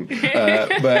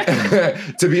 But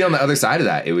to be on the other side of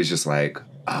that, it was just like,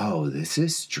 oh, this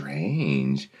is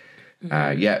strange.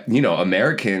 Yeah, you know,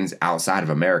 Americans outside of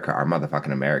America are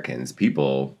motherfucking Americans.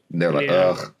 People, they're like,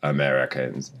 ugh,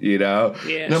 Americans, you know?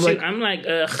 Yeah, and I'm like,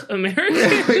 ugh,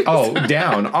 Americans. Oh,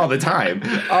 down all the time.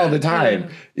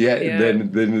 Yeah.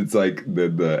 Then it's like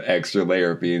the extra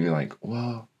layer of being like,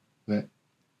 well, but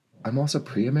I'm also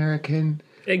pre-American.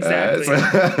 Exactly.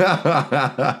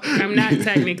 I'm not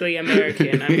technically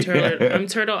American. I'm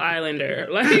Turtle Islander.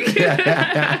 Like,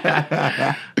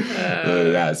 yeah.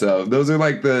 So those are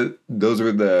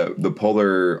the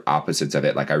polar opposites of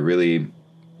it. Like, I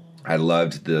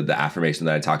loved the affirmation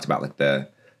that I talked about, like the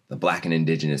Black and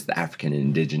Indigenous, the African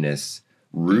Indigenous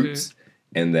roots,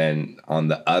 and then on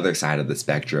the other side of the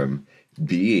spectrum,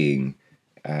 being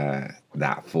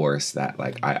that force that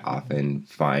like I often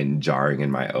find jarring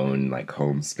in my own like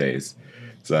home space.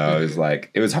 So it was like,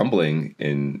 it was humbling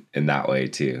in that way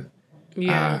too.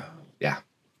 Yeah.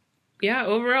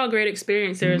 Overall great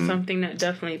experience. There was something that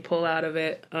definitely pull out of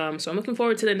it. So I'm looking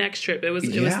forward to the next trip. It was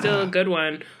still a good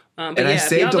one. But and I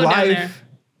saved a life.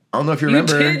 I don't know if you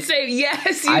remember. You did save.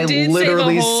 Yes, you did. I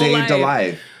literally saved a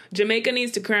life. Jamaica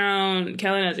needs to crown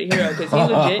Kellen as a hero, because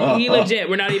he legit.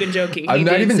 We're not even joking. I'm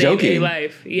not even joking. A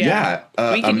life.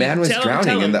 A man was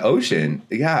drowning in the ocean.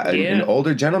 An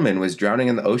older gentleman was drowning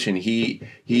in the ocean.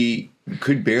 He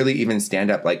could barely even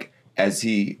stand up. Like, as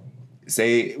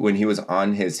when he was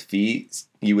on his feet,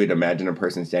 you would imagine a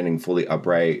person standing fully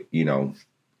upright,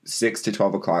 6 to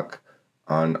 12 o'clock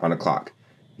on a clock.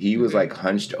 He was like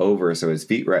hunched over, so his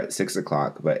feet were at 6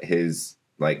 o'clock, but his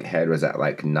like head was at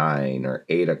like 9 or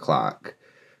 8 o'clock.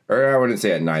 Or I wouldn't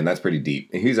say at 9, that's pretty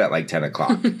deep. He was at like 10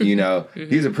 o'clock,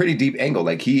 He's a pretty deep angle.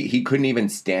 Like he couldn't even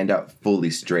stand up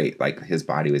fully straight. Like his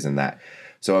body was in that.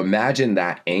 So imagine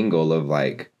that angle of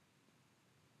like,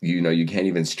 you can't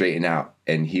even straighten out.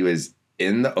 And he was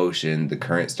in the ocean. The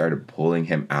current started pulling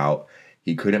him out.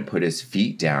 he couldn't put his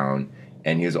feet down,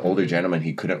 and he was an older gentleman.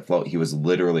 He couldn't float. He was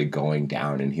literally going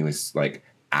down, and he was like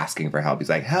asking for help. He's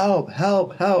like, help,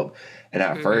 help, help. And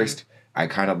at first I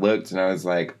kind of looked and I was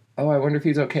like, oh, I wonder if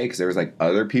he's okay. Cause there was like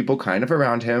other people kind of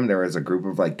around him. There was a group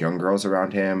of like young girls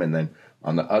around him. And then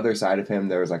on the other side of him,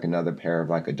 there was like another pair of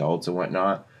like adults and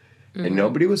whatnot. And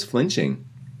nobody was flinching.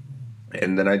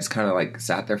 And then I just kind of like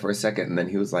sat there for a second. And then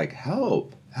he was like,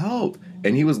 help, help.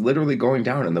 And he was literally going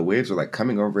down and the waves were like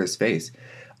coming over his face.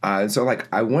 And so like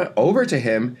I went over to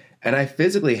him and I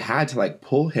physically had to like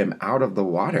pull him out of the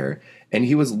water, and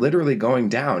he was literally going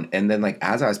down. And then like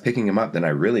as I was picking him up, then I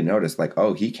really noticed like,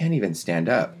 oh, he can't even stand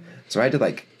up. So I had to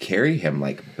like carry him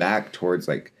like back towards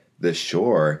like the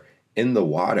shore in the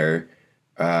water,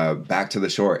 back to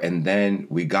the shore. And then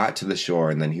we got to the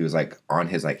shore, and then he was like on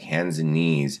his like hands and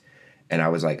knees, and I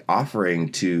was like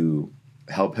offering to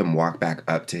help him walk back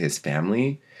up to his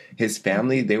family. His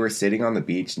family, they were sitting on the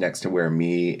beach next to where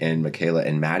me and Michaela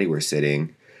and Maddie were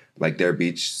sitting. Like their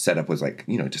beach setup was like,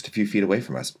 you know, just a few feet away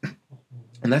from us.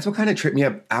 And that's what kind of tripped me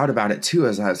out about it too,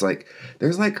 as I was like,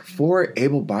 there's like 4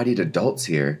 able-bodied adults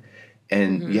here.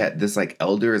 And yet this like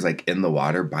elder is like in the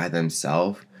water by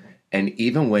themselves. And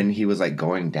even when he was like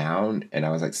going down and I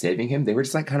was like saving him, they were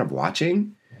just like kind of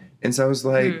watching. And so I was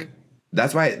like,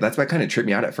 that's why it kind of tripped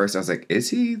me out at first. I was like, is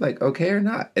he like okay or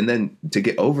not? And then to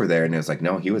get over there, and it was like,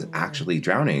 no, he was actually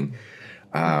drowning.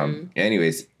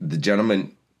 Anyways, the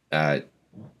gentleman,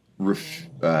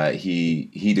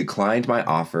 he declined my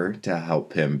offer to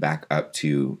help him back up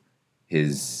to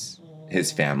his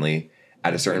family.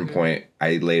 At a certain point,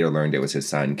 I later learned it was his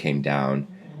son came down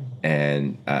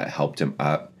and helped him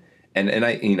up. And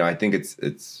I, you know, I think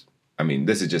it's, I mean,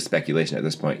 this is just speculation at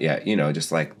this point. Yeah. You know,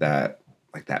 just like that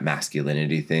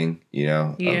masculinity thing, you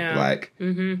know, of like,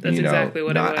 That's you know, exactly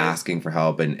what not it was. asking for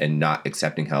help and not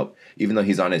accepting help. Even though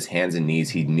he's on his hands and knees,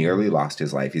 he nearly lost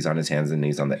his life. He's on his hands and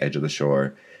knees on the edge of the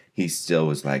shore. He still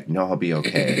was like, no, I'll be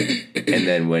okay. And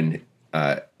then when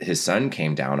his son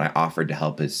came down, I offered to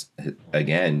help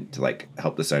again to like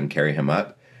help the son carry him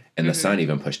up. And the son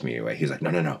even pushed me away. He's like,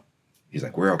 no. He's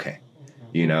like, we're okay.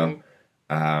 You know?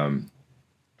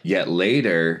 Yet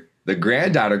later, the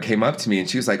granddaughter came up to me and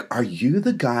she was like, are you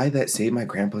the guy that saved my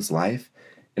grandpa's life?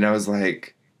 And I was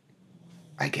like,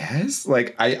 I guess.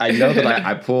 Like, I know that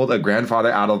I pulled a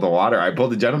grandfather out of the water. I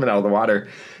pulled the gentleman out of the water.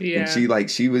 Yeah. And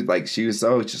she was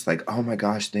so just like, oh my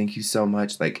gosh, thank you so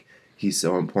much. Like, he's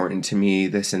so important to me,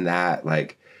 this and that.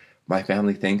 Like, my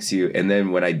family thanks you. And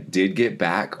then when I did get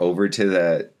back over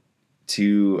to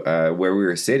where we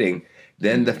were sitting,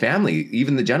 then the family,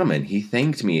 even the gentleman, he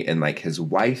thanked me, and like his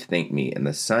wife thanked me, and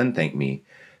the son thanked me.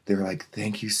 They were like,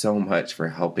 thank you so much for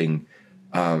helping,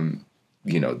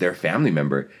 you know, their family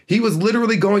member. He was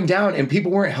literally going down and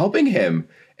people weren't helping him.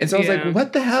 And so I was like,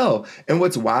 what the hell? And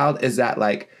what's wild is that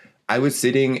like, I was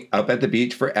sitting up at the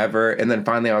beach forever. And then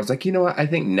finally I was like, you know what? I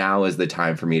think now is the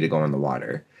time for me to go in the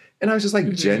water. And I was just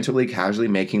like gently, casually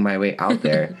making my way out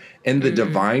there. And the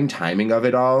divine timing of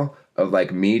it all, of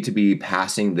like me to be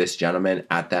passing this gentleman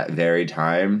at that very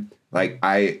time, like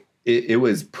it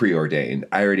was preordained.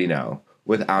 I already know,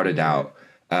 without a doubt.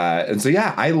 And so,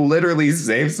 yeah, I literally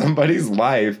saved somebody's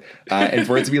life. And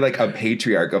for it to be like a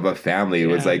patriarch of a family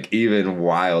was like even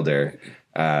wilder.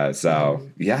 So,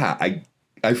 yeah,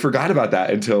 I forgot about that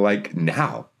until like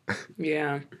now.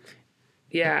 Yeah.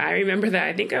 Yeah, I remember that.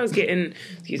 I think I was getting,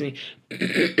 excuse me,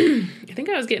 I think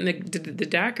I was getting the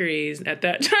daiquiris at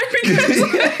that time.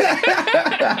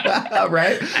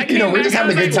 Right? You know, we're just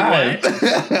having a good time.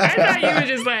 I thought you were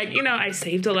just like, you know, I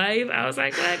saved a life. I was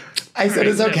like, what? I said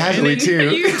it so casually,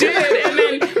 too. You did. And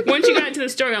then once you got into the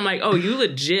story, I'm like, oh, you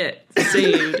legit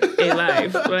saved a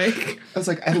life. Like, I was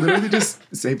like, I literally just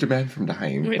saved a man from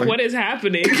dying. Like, what is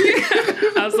happening?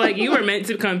 I was like, you were meant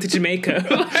to come to Jamaica.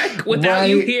 Like, without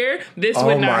you here, this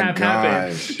would not have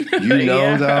happened. You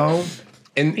know, though?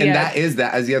 And that is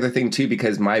the other thing, too,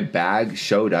 because my bag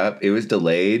showed up. It was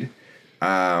delayed.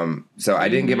 So I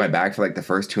didn't get my bag for like the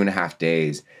first 2.5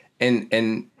 days.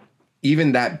 And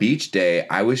even that beach day,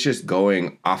 I was just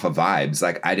going off of vibes.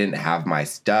 Like, I didn't have my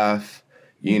stuff,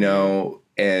 you know,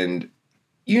 and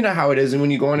you know how it is. And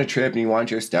when you go on a trip and you want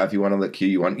your stuff, you want to look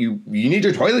cute, you need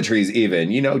your toiletries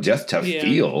even, you know, just to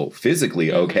feel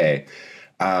physically okay.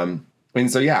 And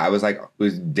so, yeah, I was like,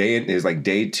 it was like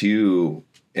day 2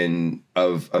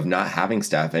 of not having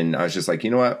stuff. And I was just like,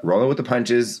 you know what, rolling with the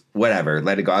punches, whatever,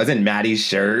 let it go. I was in Maddie's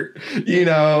shirt, you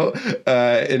know,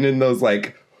 and in those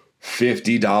like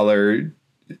 $50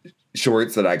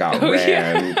 shorts that I got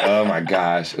ran. Yeah. Oh my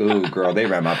gosh. Ooh, girl, they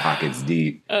ran my pockets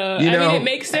deep. I mean, it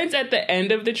makes sense at the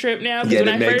end of the trip now. Because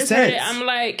when I first heard it, I'm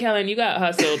like, Kellen, you got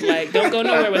hustled. Like, don't go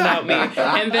nowhere without me.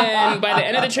 And then by the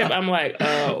end of the trip, I'm like,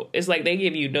 oh, it's like they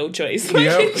give you no choice. Like,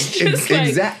 it's just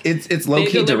it's low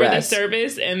key direct. They deliver the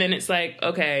service, and then it's like,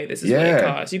 okay, this is what it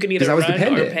costs. You can either run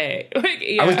or pay. Like,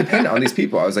 I was dependent on these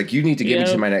people. I was like, you need to get me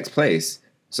to my next place.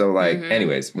 So like,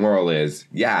 anyways, moral is,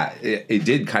 it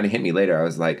did kind of hit me later. I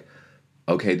was like,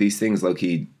 okay, these things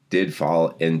low-key did fall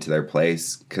into their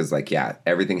place because, like,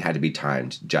 everything had to be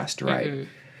timed just right.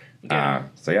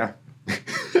 So, yeah.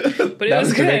 But it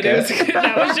was good. It was good.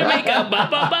 That was Jamaica. Bop,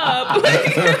 bop, bop.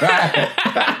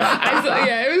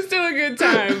 It was still a good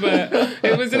time, but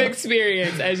it was an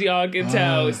experience, as y'all can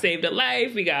tell. It saved a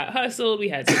life. We got hustled. We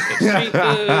had some good street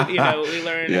food. We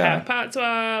learned to have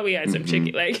patois. We had some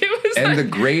chicken. Like, it was. And the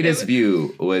greatest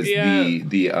view was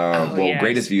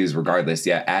greatest views regardless.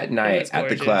 Yeah, at night at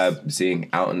the club, seeing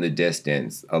out in the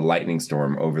distance a lightning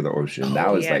storm over the ocean.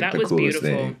 That was the coolest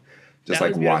thing. Just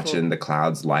like watching the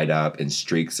clouds light up in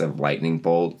streaks of lightning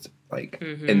bolts, like,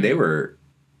 and they were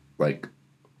like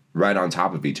right on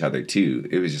top of each other too.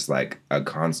 It was just like a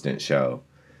constant show.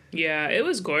 Yeah, it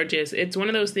was gorgeous. It's one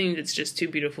of those things that's just too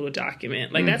beautiful to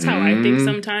document. Like, that's how I think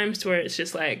sometimes, to where it's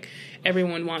just like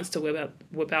everyone wants to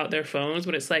whip out their phones,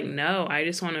 but it's like, no, I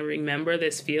just want to remember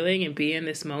this feeling and be in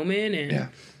this moment and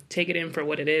take it in for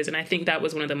what it is. And I think that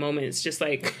was one of the moments, just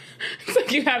like, it's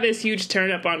like you have this huge turn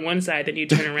up on one side, then you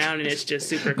turn around and it's just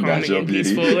super calming and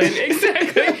peaceful. And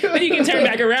exactly. Then you can turn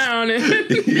back around and,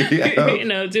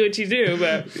 do what you do.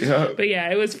 But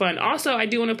yeah, it was fun. Also, I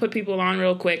do want to put people on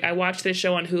real quick. I watched this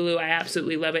show on Hulu. I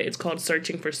absolutely love it. It's called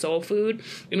Searching for Soul Food.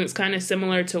 And it's kind of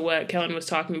similar to what Kellen was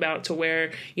talking about, to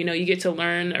where, you get to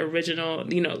learn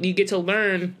you get to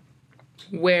learn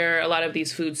where a lot of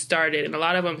these foods started. And a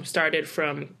lot of them started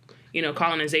from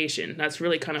colonization. That's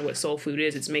really kind of what soul food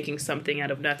is. It's making something out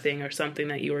of nothing, or something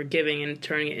that you are giving and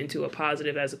turning it into a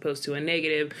positive as opposed to a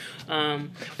negative.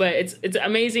 But it's an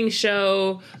amazing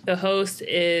show. The host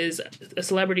is a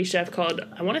celebrity chef called,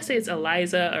 I want to say it's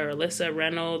Eliza or Alyssa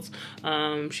Reynolds.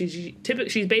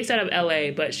 She's based out of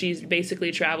LA, but she's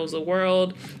basically travels the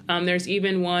world. There's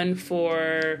even one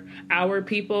for our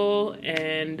people,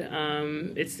 and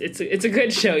it's a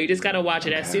good show. You just got to watch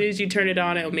it. As soon as you turn it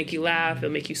on, it'll make you laugh,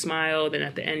 it'll make you smile. Then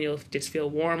at the end, you'll just feel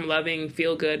warm, loving,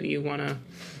 feel good, and you want to,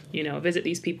 visit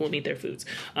these people and eat their foods.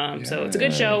 So it's a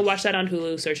good show. Watch that on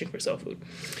Hulu, Searching for Soul Food.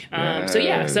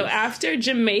 So after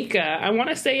Jamaica, I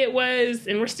want to say it was,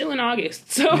 and we're still in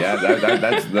August. So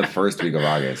that's the first week of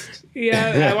August.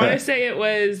 I want to say it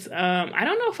was, I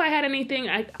don't know if I had anything.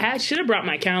 I should have brought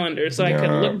my calendar so I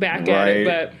could look back at it,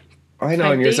 but I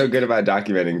know, and you're so good about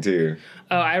documenting too.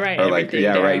 Oh, I write everything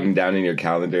down. Writing down in your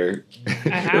calendar. I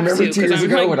have Remember to, 2 years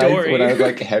ago like when I was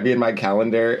like heavy in my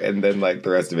calendar, and then like the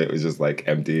rest of it was just like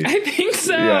empty. I think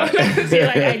so.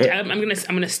 Yeah. I'm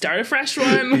gonna start a fresh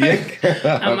one. Like,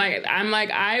 I'm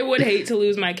like I would hate to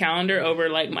lose my calendar over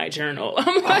like my journal.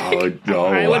 I'm like, I would be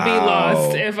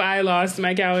lost if I lost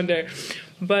my calendar.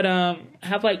 But I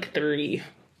have like 3.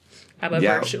 I have a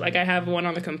virtual, I have one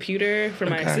on the computer for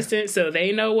my assistant, so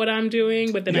they know what I'm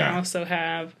doing. But then I also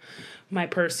have my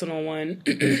personal one,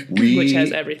 which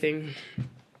has everything.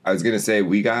 I was going to say,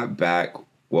 we got back,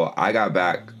 I got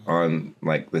back on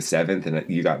like the 7th, and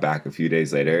you got back a few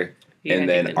days later. And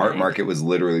then Art Market was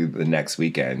literally the next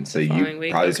weekend. So you probably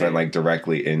just went like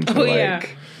directly into So then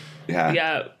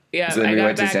we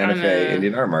went to Santa Fe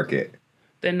Indian Art Market.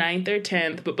 The 9th or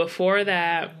 10th. But before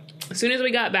that, as soon as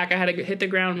we got back, I had to hit the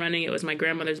ground running. It was my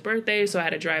grandmother's birthday, so I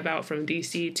had to drive out from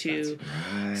D.C. to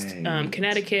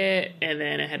Connecticut, and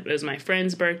then it was my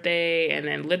friend's birthday, and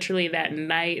then literally that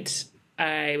night,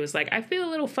 I was like, I feel a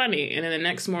little funny, and then the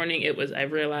next morning, I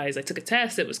realized I took a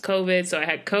test, it was COVID, so I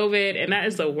had COVID, and that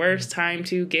is the worst time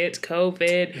to get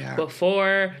COVID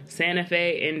before Santa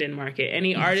Fe Indian Market.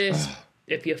 Any artist...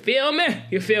 If you feel me,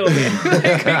 you feel me.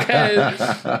 Because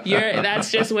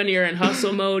that's just when you're in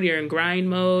hustle mode, you're in grind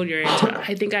mode,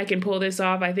 I think I can pull this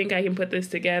off, I think I can put this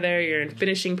together, you're in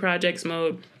finishing projects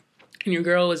mode, and your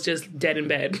girl was just dead in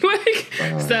bed.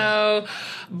 So,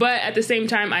 but at the same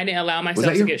time, I didn't allow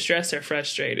myself to get stressed or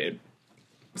frustrated.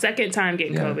 Second time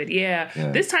getting COVID. Yeah.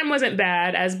 This time wasn't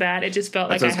as bad. It just felt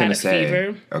like I had a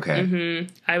fever. Okay.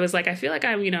 Mm-hmm. I was like, I feel like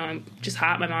I'm just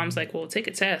hot. My mom's like, well, take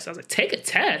a test. I was like, take a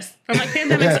test? I'm like,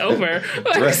 pandemic's over.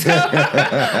 So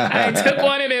I took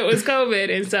one and it was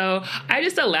COVID. And so I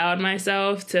just allowed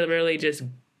myself to really just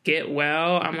get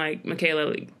well. I'm like,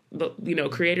 Michaela,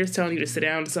 creators telling you to sit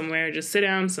down somewhere, just sit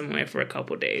down somewhere for a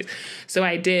couple days. So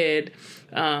I did.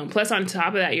 Plus on top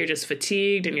of that, you're just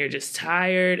fatigued and you're just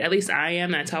tired. At least I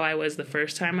am. That's how I was the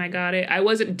first time I got it. I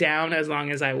wasn't down as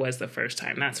long as I was the first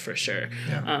time. That's for sure.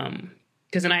 Yeah.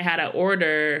 Because then I had to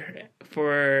order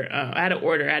I had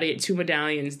to get 2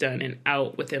 medallions done and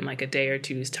out within like a day or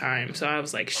two's time. So I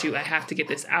was like, shoot, I have to get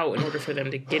this out in order for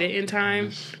them to get it in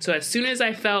time. So as soon as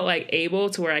I felt like able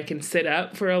to where I can sit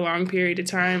up for a long period of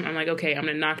time, I'm like, okay, I'm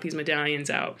going to knock these medallions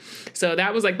out. So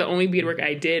that was like the only beadwork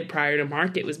I did prior to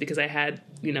market, was because I had,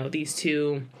 these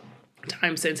 2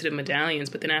 time-sensitive medallions.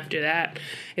 But then after that,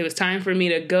 it was time for me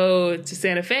to go to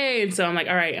Santa Fe. And so I'm like,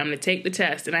 all right, I'm going to take the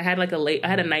test. And I had I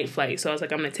had a night flight. So I was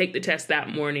like, I'm going to take the test that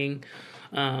morning.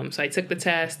 So I took the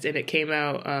test and it came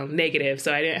out negative.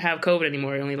 So I didn't have COVID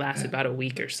anymore. It only lasted about a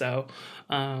week or so.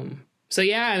 So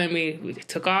yeah, and then we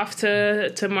took off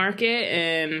to market.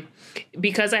 And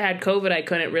because I had COVID, I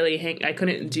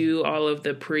couldn't do all of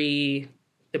the pre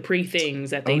things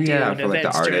that they do in for like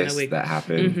events the during the artists week. that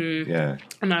happened. Mm-hmm. Yeah.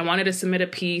 And I wanted to submit a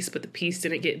piece, but the piece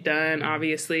didn't get done,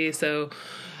 obviously. So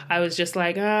I was just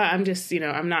like, I'm just,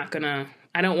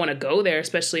 I don't want to go there,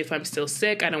 especially if I'm still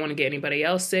sick. I don't want to get anybody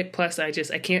else sick. Plus, I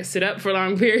can't sit up for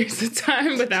long periods of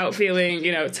time without feeling,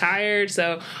 tired.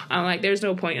 So I'm like, there's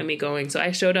no point in me going. So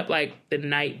I showed up like the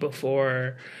night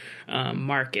before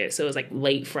market. So it was like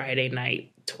late Friday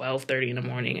night, 12:30 in the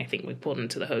morning. I think we pulled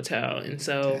into the hotel. And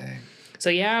so... Dang. So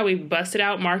yeah, we busted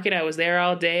out market. I was there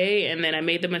all day, and then I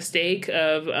made the mistake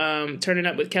of turning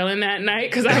up with Kellen that night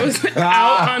because I was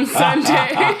out on Sunday.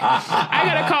 I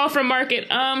got a call from market.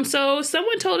 So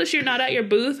someone told us you're not at your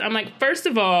booth. I'm like, first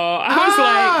of all, I was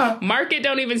like, market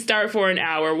don't even start for an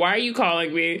hour. Why are you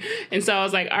calling me? And so I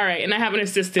was like, all right. And I have an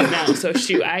assistant now. So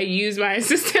shoot, I used my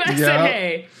assistant. I said,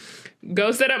 hey,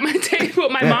 go set up my table.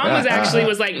 My mom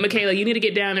was like, Michaela, you need to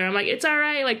get down there. I'm like, it's all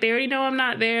right. Like, they already know I'm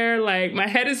not there. Like, my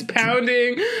head is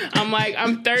pounding. I'm like,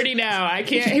 I'm 30 now. I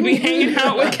can't be hanging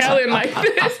out with Kellen like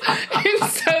this.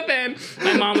 And so then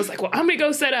my mom was like, well, I'm going to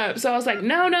go set up. So I was like,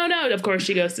 no. Of course,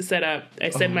 she goes to set up. I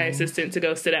sent my assistant to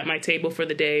go sit at my table for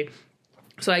the day.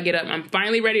 So I get up. I'm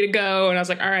finally ready to go. And I was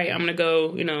like, all right, I'm going to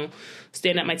go,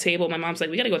 stand at my table. My mom's like,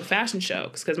 we got to go to the fashion show.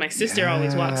 Because my sister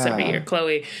always walks every year,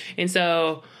 Chloe. And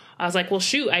so... I was like, well,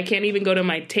 shoot, I can't even go to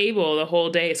my table the whole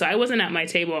day. So I wasn't at my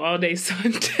table all day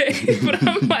Sunday, but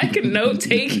I'm like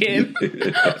note-taking.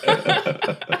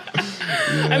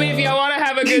 I mean, if y'all want to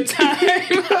have a good time,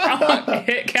 I'll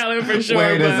hit Kellen for sure.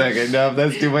 Wait a second. No,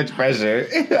 that's too much pressure.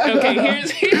 Okay,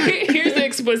 here's the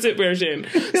explicit version.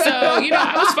 So,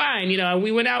 I was fine.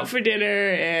 We went out for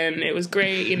dinner, and it was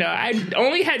great. I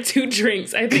only had 2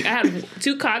 drinks. I think I had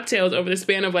 2 cocktails over the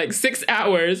span of like 6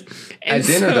 hours. And at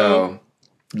dinner, though.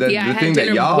 I had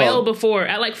dinner well before.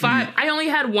 At like 5, I only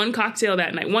had 1 cocktail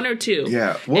that night, 1 or 2.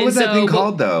 Yeah. What was that thing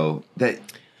called, though?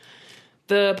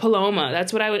 The Paloma.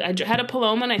 That's what I had a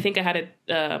Paloma, and I think I had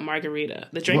a margarita.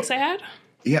 The drinks I had?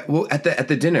 Yeah, well, at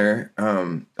the dinner,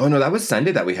 oh no, that was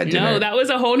Sunday that we had dinner. No, that was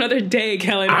a whole nother day,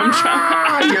 Kellen. You're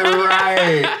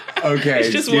right. Okay, it's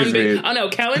just one big. Oh no,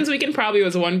 Kellen's weekend probably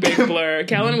was one big blur.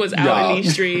 Kellen was out in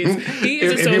these streets. He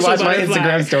is a social butterfly. If you watch my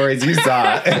Instagram stories, you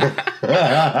saw it.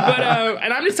 But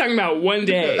and I'm just talking about one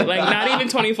day, like not even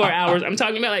 24 hours. I'm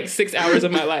talking about like 6 hours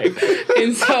of my life.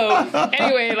 And so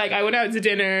anyway, like I went out to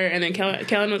dinner, and then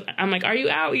Kellen was. I'm like, "Are you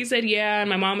out?" He said, "Yeah." And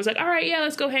my mom was like, "All right, yeah,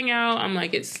 let's go hang out." I'm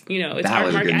like, "It's it's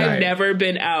art market. I've never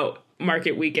been out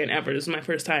market weekend ever. This is my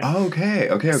first time." Oh, okay.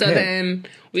 So then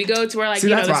we go to where like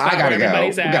that's the why spot I gotta where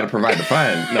everybody's go. at. We gotta provide the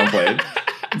fun. No, I'm playing.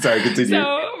 Sorry, continue.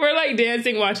 So we're like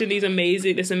dancing, watching this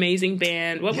amazing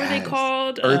band. What were they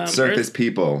called? Earth Surface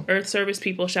People. Earth Surface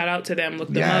People. Shout out to them. Look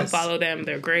them up. Follow them.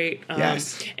 They're great.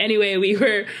 Yes. Anyway,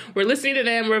 we're listening to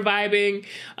them. We're vibing.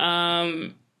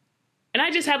 And I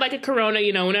just had like a Corona,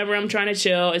 whenever I'm trying to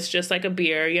chill, it's just like a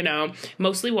beer,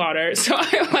 mostly water. So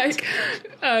I like,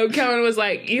 Kellen was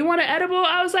like, "You want an edible?"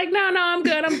 I was like, No, I'm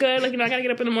good. Like, I gotta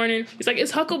get up in the morning. He's like,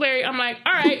 "It's huckleberry." I'm like,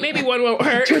 all right, maybe one won't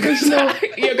hurt. Your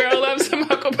girl loves some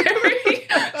huckleberry.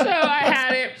 So I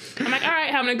had it. I'm like, all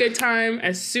right, having a good time.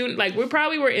 As soon, like, we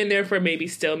probably were in there for maybe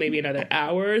another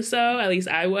hour or so. At least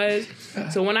I was.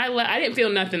 So when I left, I didn't feel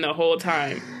nothing the whole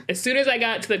time. As soon as I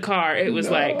got to the car, it was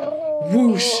like,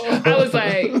 whoosh. I was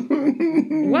like,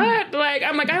 what? Like,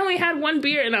 I'm like, I only had 1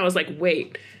 beer. And I was like,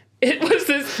 wait, it was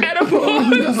this edible.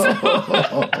 So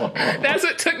that's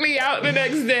what took me out the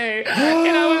next day.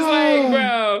 And I was like,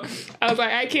 bro,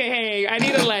 I can't hang. I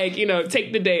need to like,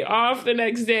 take the day off the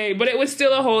next day. But it was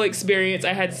still a whole experience.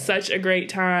 I had such a great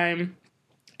time.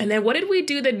 And then what did we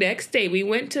do the next day? We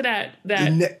went to that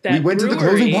we went to the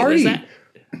closing party.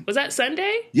 Was that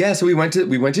Sunday? Yeah, so we went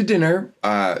to dinner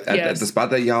at the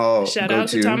spot that y'all Shout go out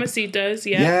to Tomasitas.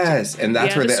 Yeah. Yes, and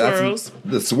that's where the swirls.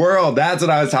 the swirl. That's what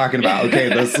I was talking about. Okay,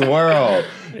 the swirl.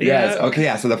 Yes. Yep. Okay.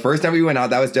 Yeah. So the first time we went out,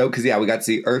 that was dope because we got to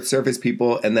see Earth Surface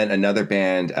People and then another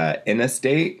band, In a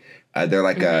State. They're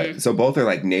like so both are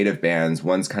like native bands.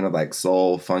 One's kind of like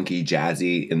soul, funky,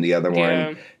 jazzy, and the other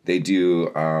one they do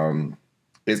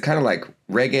it's kind of like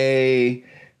reggae.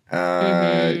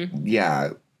 Yeah.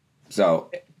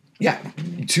 So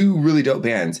two really dope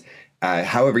bands.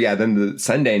 However, then the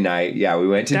Sunday night, we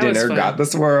went to dinner, got the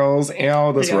swirls.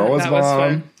 The swirl was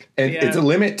bomb. And it's a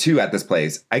limit too at this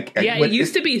place. It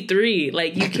used to be 3.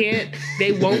 Like you can't,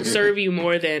 they won't serve you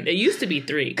more than, it used to be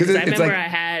 3. Because I remember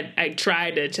like, I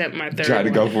tried to attempt my third. Tried to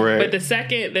go for it. But the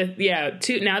second,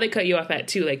 2, now they cut you off at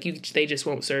 2. Like they just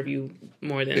won't serve you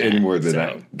more than any that. more than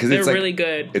that. Because they're really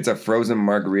good. It's a frozen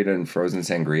margarita and frozen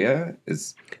sangria.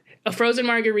 A frozen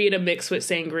margarita mixed with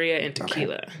sangria and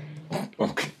tequila.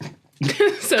 Okay.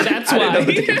 So that's why.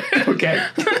 Okay.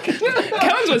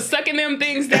 Kellen was sucking them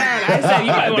things down. I said, you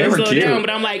might want to slow down.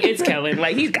 But I'm like, it's Kellen.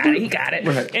 Like, he's got it.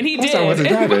 Right. And he did. I wasn't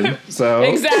driving, so.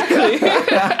 Exactly.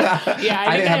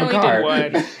 I think I only did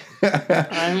one.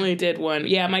 I only did one.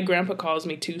 Yeah, my grandpa calls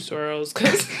me 2 swirls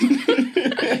because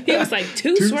he was like,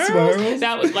 2 swirls?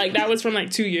 That was from like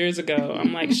 2 years ago.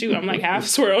 I'm like, shoot, I'm like half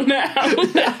swirl now.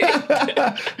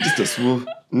 Just a swirl.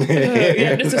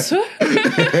 Just a swirl.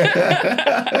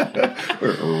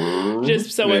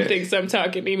 Just someone thinks I'm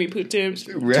talking Amy Putim's.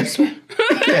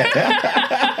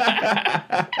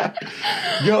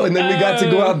 Yo, and then we got to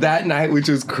go out that night, which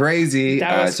was crazy.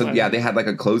 That was fun. They had like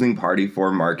a closing party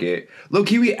for market. Low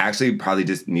key, we actually probably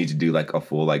just need to do like a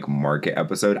full like market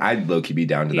episode. I'd low key be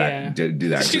down to that. Do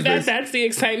that. Shoot, that's the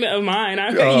excitement of mine.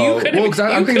 I'm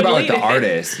thinking about like the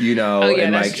artists, and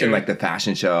that's like the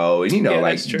fashion show, and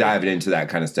like diving into that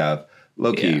kind of stuff.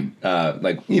 Low key,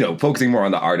 focusing more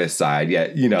on the artist side.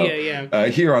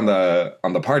 Here on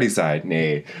the party side,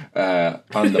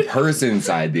 on the person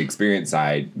side, the experience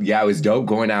side. Yeah, it was dope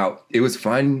going out. It was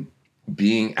fun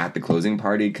being at the closing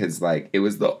party because like it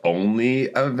was the only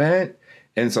event,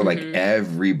 and so like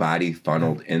everybody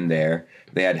funneled in there.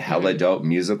 They had hella dope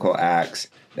musical acts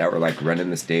that were like running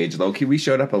the stage. Low key, we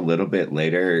showed up a little bit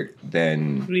later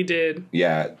than we did.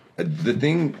 Yeah. The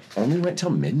thing only went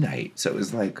till midnight, so it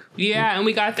was like... Yeah, and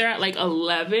we got there at like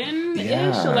 11-ish,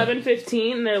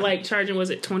 11:15. They're like charging,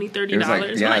 was it $20, $30?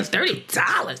 Like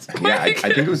 $30. Yeah,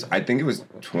 I think it was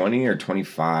 20 or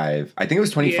 25. I think it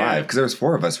was 25, because there was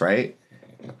 4 of us, right?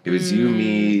 It was you,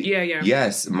 me... Yeah.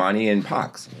 Yes, Monty and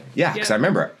Pox. Yeah, because I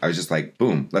remember, I was just like,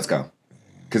 boom, let's go.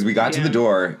 Because we got to the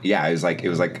door, it was like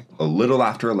a little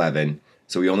after 11,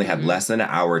 so we only had less than an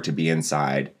hour to be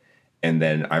inside. And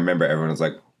then I remember everyone was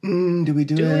like, do we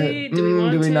do it?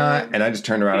 Do we not? And I just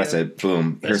turned around and I said,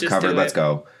 boom, here's covered. Let's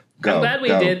go. I'm glad we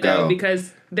did, though,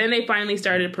 because then they finally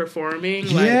started performing.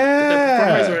 Like, the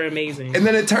performers were amazing. And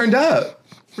then it turned up.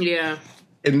 Yeah.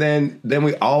 And then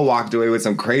we all walked away with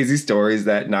some crazy stories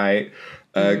that night.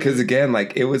 Because, again,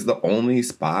 like, it was the only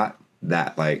spot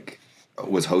that, like,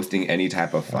 was hosting any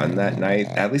type of fun that night,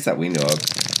 at least that we knew of.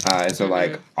 And so,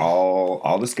 like,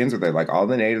 all the skins were there. Like, all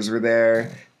the natives were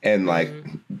there. And like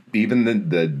even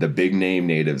the big name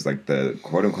natives, like the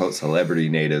quote unquote celebrity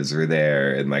natives were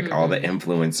there, and like all the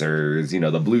influencers,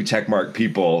 the blue checkmark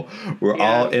people were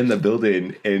all in the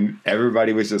building, and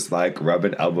everybody was just like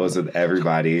rubbing elbows with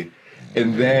everybody.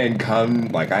 And then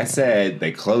like I said,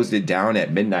 they closed it down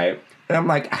at midnight. And I'm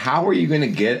like, how are you going to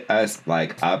get us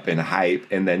like up and hype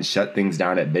and then shut things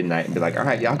down at midnight and be like, all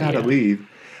right, y'all got to leave.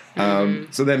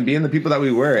 So then being the people that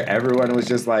we were, everyone was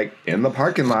just like in the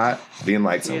parking lot being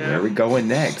like, so where are we going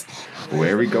next?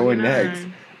 Where are we going next?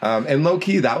 And low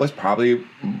key, that was probably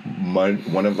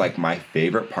one of like my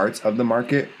favorite parts of the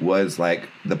market was like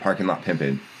the parking lot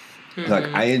pimping. Like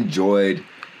I enjoyed,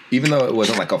 even though it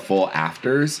wasn't like a full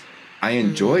afters, I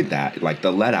enjoyed that, like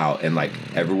the let out and like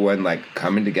everyone like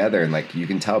coming together and like you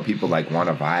can tell people like want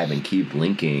to vibe and keep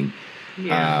linking.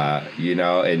 And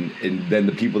then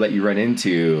the people that you run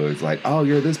into, it's like, oh,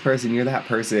 you're this person, you're that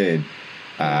person.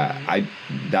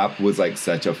 That was like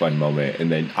such a fun moment.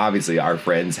 And then obviously our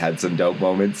friends had some dope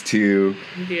moments too.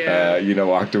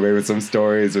 Walked away with some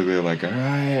stories where they're like, all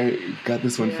right, got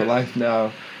this one for life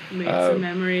now. Made some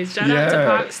memories. Shout out to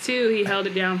Pox too. He held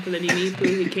it down for the Nini Poo.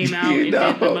 He came out and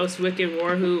did the most wicked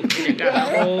war hoop and it got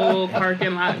the whole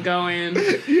parking lot going. And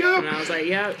I was like,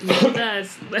 look at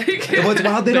us. Like, what's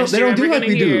wild, they don't do like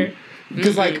we do.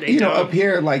 Because up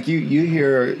here, like you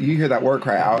hear that war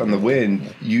cry out in the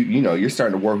wind, you're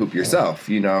starting to war hoop yourself,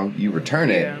 you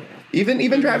return it.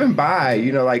 Even driving by,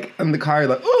 like in the car, you're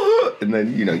like, and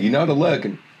then you know to look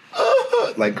and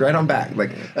like right on back.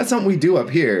 Like that's something we do up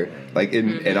here, like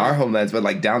in our homelands, but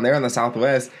like down there in the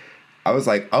Southwest, I was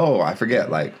like, oh, I forget,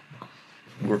 like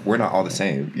we're not all the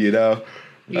same, you know?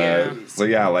 Yeah. So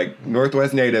yeah, like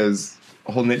Northwest natives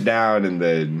holding it down, and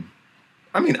then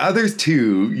I mean others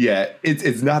too. Yeah,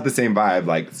 it's not the same vibe.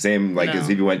 Like same like as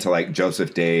if you went to like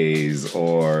Joseph Days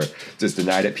or just a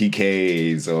night at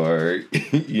PK's or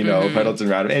you know Pendleton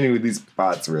Round. Any of these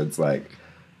spots where it's like,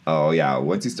 oh yeah,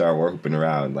 once you start whooping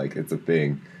around, like it's a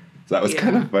thing. So that was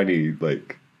kind of funny,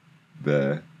 like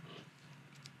the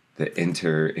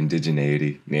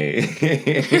inter-indigeneity,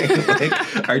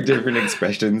 like our different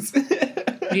expressions.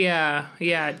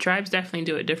 Yeah. Tribes definitely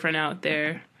do it different out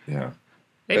there. Yeah.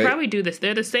 They probably do this.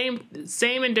 They're the same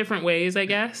in different ways, I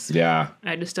guess. Yeah.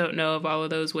 I just don't know of all of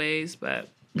those ways, but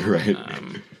right.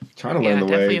 Trying to learn the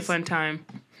ways. Definitely a fun time.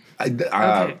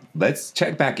 Okay. Let's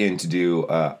check back in to do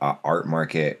a art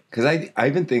market, because I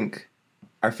even think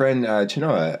our friend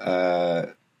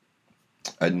Chinoa,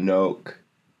 Anoke.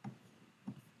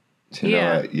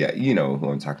 Chinoa, yeah, you know who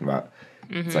I'm talking about.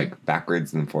 It's like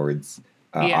backwards and forwards.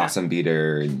 Awesome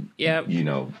beater and you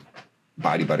know,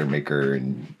 body butter maker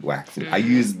and wax. I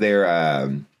use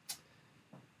their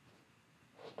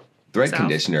thread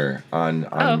conditioner on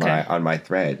my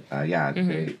thread.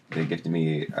 They gifted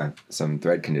me some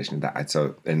thread conditioner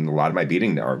and a lot of my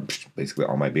beading now, or basically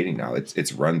all my beading now,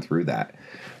 it's run through that.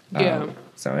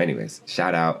 So anyways,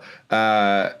 shout out.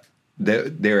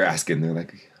 They were asking, they're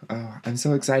like, oh, I'm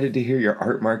so excited to hear your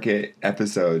art market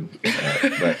episode.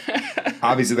 But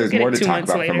obviously there's more to talk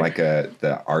about from like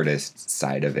the artist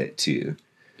side of it too.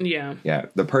 Yeah. Yeah.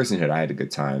 The personhood, I had a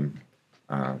good time.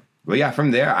 But yeah,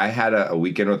 from there, I had a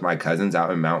weekend with my cousins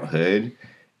out in Mount Hood.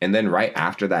 And then right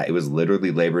after that, it was literally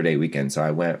Labor Day weekend. So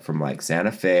I went from like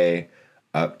Santa Fe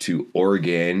up to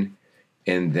Oregon.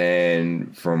 And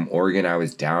then from Oregon, I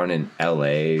was down in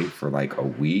LA for like a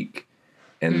week.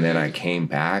 And then I came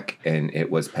back and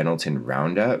it was Pendleton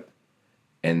Roundup.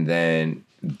 And then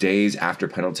days after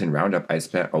Pendleton Roundup, I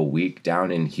spent a week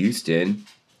down in Houston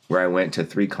where I went to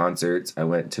 3 concerts. I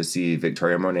went to see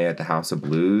Victoria Monet at the House of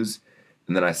Blues.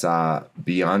 And then I saw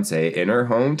Beyonce in her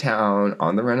hometown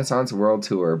on the Renaissance World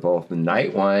Tour, both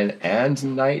night 1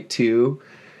 and night 2.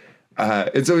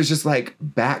 And so it was just like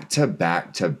back to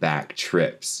back to back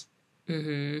trips.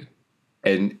 And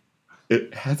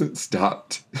it hasn't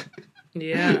stopped.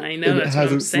 Yeah, I know. It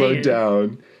hasn't slowed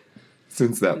down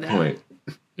since that point.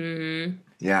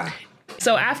 Yeah.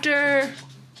 So after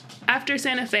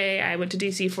Santa Fe, I went to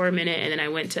DC for a minute, and then I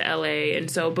went to LA.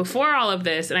 And so before all of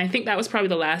this, and I think that was probably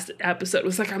the last episode,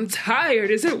 was like, I'm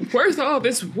tired. Is it worth all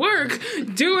this work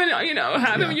doing,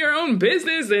 having your own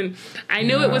business? And I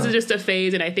knew it was just a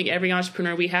phase. And I think every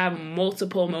entrepreneur, we have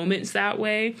multiple moments that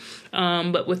way.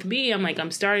 But with me, I'm like,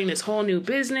 I'm starting this whole new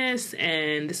business,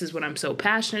 and this is what I'm so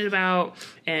passionate about.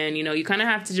 And, you kind of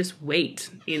have to just wait.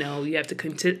 You have to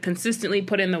consistently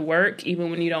put in the work,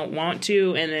 even when you don't want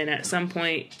to. And then at some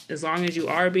point, as long as you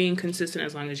are being consistent,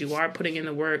 as long as you are putting in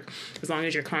the work, as long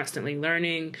as you're constantly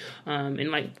learning,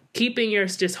 and like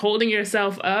just holding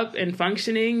yourself up and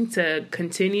functioning to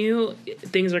continue,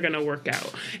 things are going to work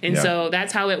out. And so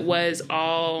that's how it was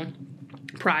all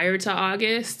prior to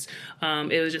August.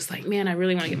 It was just like, man, I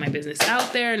really want to get my business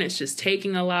out there, and it's just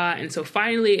taking a lot. And so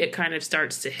finally it kind of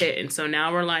starts to hit. And so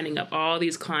now we're lining up all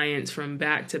these clients from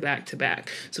back to back to back.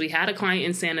 So we had a client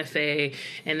in Santa Fe,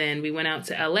 and then we went out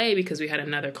to LA because we had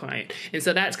another client. And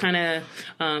so that's kind of,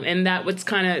 and that was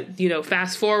kind of,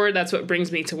 fast forward, that's what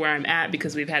brings me to where I'm at,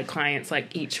 because we've had clients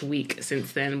like each week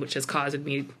since then, which has caused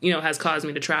me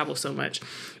to travel so much.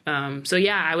 So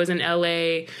yeah, I was in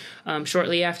LA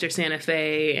shortly after Santa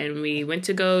Fe, and we went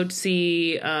to go see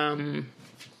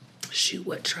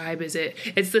what tribe is it?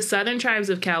 It's the Southern Tribes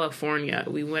of California.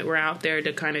 We're out there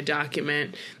to kind of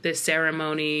document this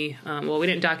ceremony. We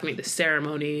didn't document the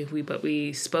ceremony, but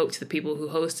we spoke to the people who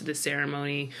hosted the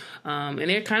ceremony. And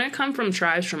they kind of come from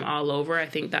tribes from all over. I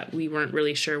think that we weren't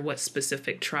really sure what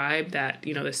specific tribe that,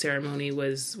 the ceremony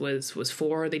was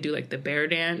for. They do like the bear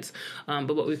dance.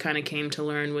 But what we kind of came to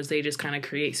learn was they just kind of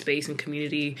create space and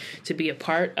community to be a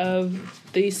part of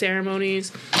these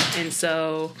ceremonies. And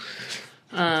so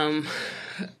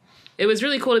it was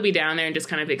really cool to be down there and just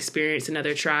kind of experience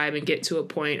another tribe and get to a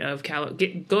point of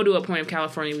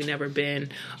California we've never been,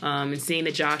 and seeing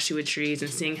the Joshua trees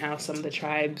and seeing how some of the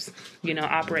tribes,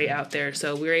 operate out there.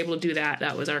 So we were able to do that.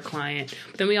 That was our client.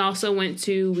 But then we also went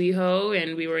to WeHo,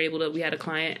 and we had a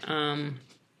client,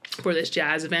 for this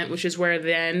jazz event, which is where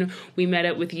then we met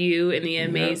up with you and the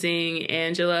amazing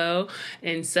Angelo.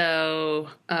 And so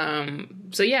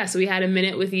we had a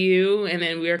minute with you, and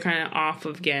then we were kind of off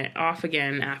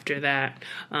again after that.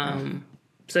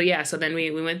 so then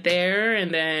we went there,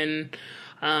 and then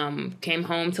came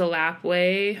home to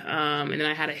Lapway, and then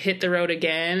I had to hit the road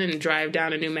again and drive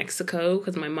down to New Mexico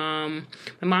because my mom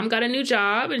got a new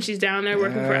job, and she's down there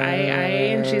working for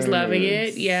IAA, and she's loving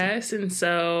it. Yes, and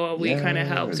so we kind of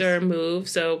helped her move.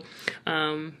 So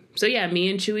yeah, me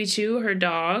and Chewy Chew, her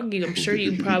dog, I'm sure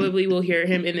you probably will hear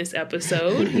him in this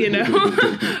episode,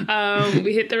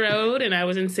 we hit the road, and I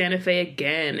was in Santa Fe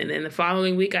again. And then the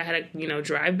following week I had to,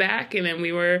 drive back. And then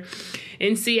we were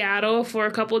in Seattle for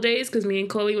a couple days because me and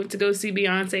Chloe went to go see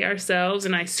Beyonce ourselves.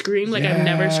 And I screamed like I've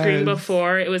never screamed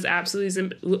before. It was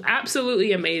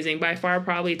absolutely amazing. By far,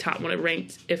 probably top one,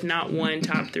 ranked, if not one,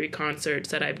 top 3 concerts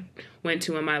that I went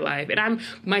to in my life. And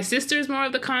my sister's more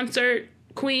of the concert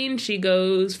queen. She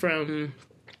goes from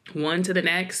one to the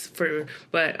next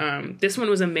but this one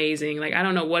was amazing. Like, I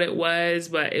don't know what it was,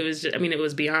 but it was just, it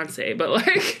was Beyonce, but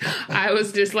like I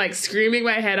was just like screaming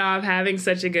my head off, having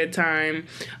such a good time.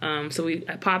 So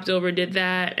I popped over, did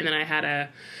that, and then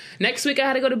next week I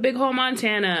had to go to Big Hole,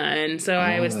 Montana, and so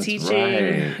I was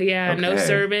teaching, no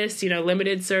service,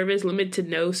 limited service, limited to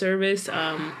no service,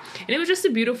 and it was just a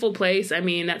beautiful place.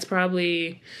 That's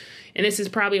probably... And this is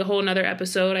probably a whole nother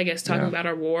episode, I guess, talking about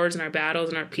our wars and our battles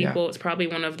and our people. Yeah. It's probably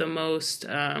one of the most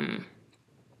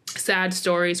sad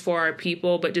stories for our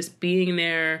people, but just being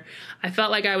there, I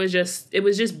felt like it was just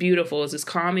beautiful. It was this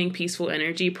calming, peaceful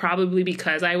energy, probably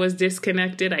because I was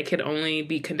disconnected. I could only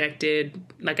be connected,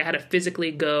 like I had to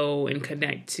physically go and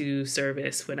connect to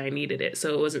service when I needed it.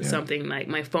 So it wasn't something like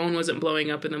my phone wasn't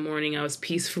blowing up in the morning. I was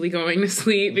peacefully going to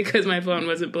sleep because my phone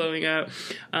wasn't blowing up.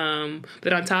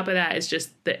 But on top of that, it's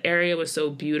just the area was so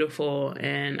beautiful.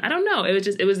 And I don't know,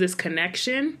 it was this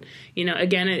connection,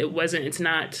 again, it's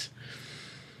not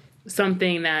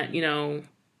something that,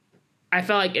 I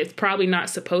felt like it's probably not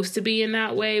supposed to be in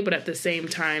that way, but at the same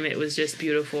time, it was just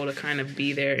beautiful to kind of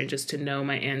be there and just to know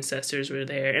my ancestors were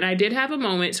there. And I did have a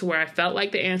moment to where I felt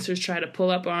like the ancestors tried to pull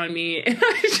up on me, and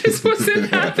I just wasn't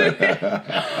having it.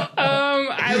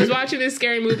 I was watching this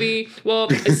scary movie. Well,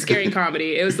 a scary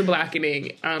comedy. It was The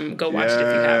Blackening. Go watch it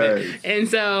if you haven't. And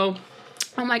so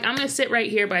I'm like, I'm going to sit right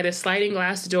here by this sliding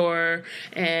glass door,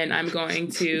 and I'm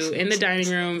going to, in the dining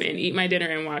room, and eat my dinner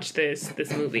and watch this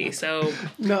movie. So,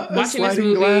 watching this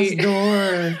movie. Glass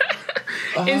door.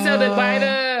 And so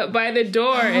by the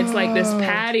door, it's like this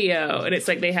patio, and it's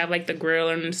like they have like the grill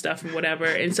and stuff and whatever.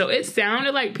 And so it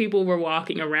sounded like people were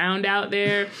walking around out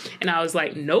there, and I was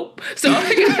like, nope. So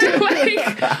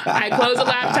I closed the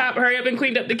laptop, hurry up and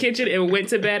cleaned up the kitchen, and went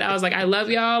to bed. I was like, I love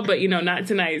y'all, but not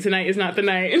tonight. Tonight is not the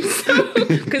night. And so,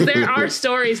 because there are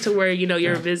stories to where,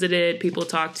 you're visited, people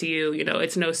talk to you,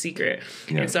 it's no secret.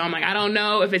 Yeah. And so I'm like, I don't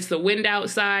know if it's the wind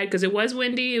outside, because it was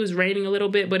windy, it was raining a little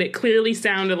bit, but it clearly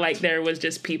sounded like there was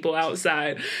just people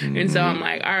outside. Mm-hmm. And so I'm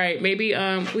like, all right, maybe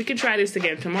we could try this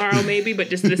again tomorrow, maybe, but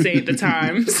just this ain't the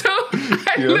time. So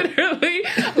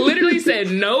I literally said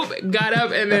nope, got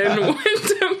up, and then went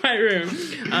to my room.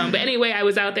 But anyway, I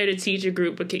was out there to teach a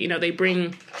group of,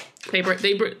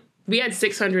 we had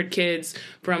 600 kids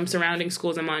from surrounding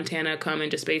schools in Montana come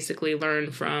and just basically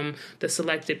learn from the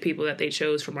selected people that they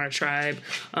chose from our tribe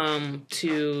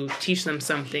to teach them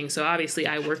something. So obviously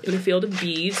I worked in the field of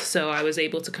beads, so I was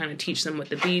able to kind of teach them what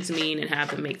the beads mean and have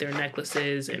them make their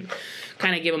necklaces and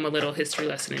kind of give them a little history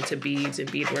lesson into beads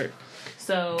and beadwork.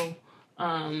 So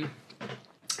I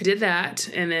did that,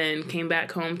 and then came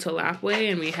back home to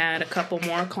Lapway, and we had a couple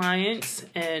more clients,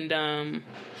 and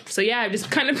so yeah, I've just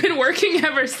kind of been working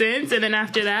ever since. And then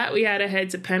after that, we had to head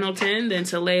to Pendleton, then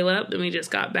to Layla. Then we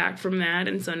just got back from that,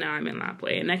 and so now I'm in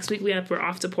Lapway. And next week we're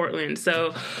off to Portland.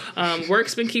 So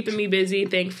work's been keeping me busy,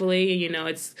 thankfully.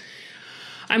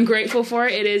 I'm grateful for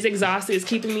it. It is exhausting. It's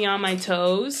keeping me on my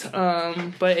toes,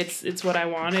 but it's what I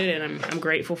wanted, and I'm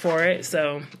grateful for it.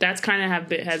 So that's kind of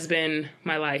has been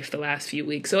my life the last few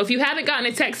weeks. So if you haven't gotten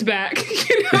a text back,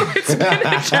 it's been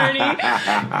a journey.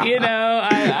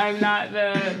 I'm not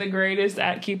the greatest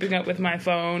at keeping up with my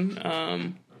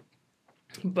phone,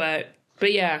 but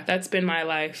yeah, that's been my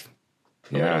life.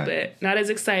 A little bit. Not as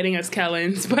exciting as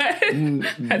Kellen's, but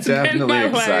that's definitely been my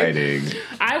exciting. Life.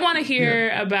 I want to hear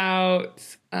about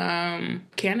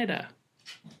Canada.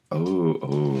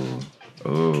 Oh.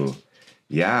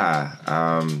 Yeah.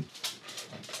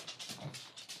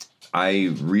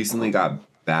 I recently got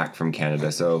back from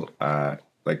Canada. So,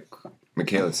 like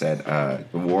Michaela said,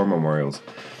 the war memorials.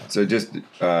 So just in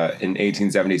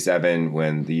 1877,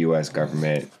 when the U.S.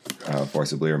 government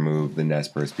forcibly removed the Nez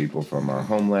Perce people from our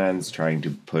homelands, trying to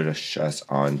push us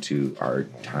onto our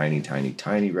tiny, tiny,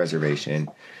 tiny reservation,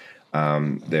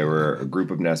 there were a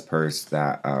group of Nez Perce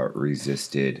that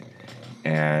resisted,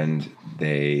 and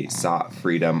they sought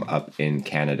freedom up in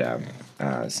Canada.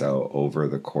 So over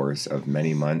the course of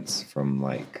many months, from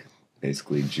like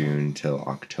basically June till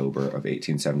October of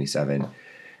 1877,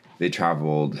 they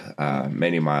traveled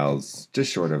many miles,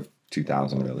 just short of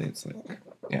 2,000, really. It's like,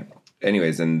 yeah.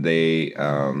 Anyways, and they,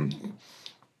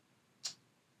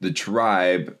 the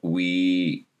tribe,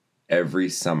 every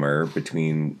summer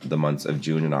between the months of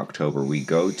June and October, we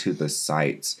go to the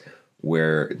sites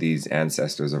where these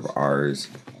ancestors of ours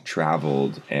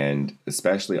traveled, and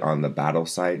especially on the battle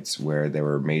sites where there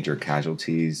were major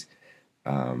casualties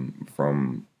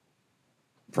from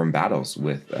battles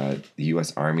with the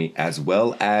U.S. Army, as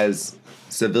well as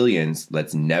civilians.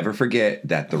 Let's never forget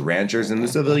that the ranchers and the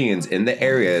civilians in the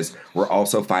areas were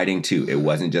also fighting too. It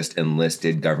wasn't just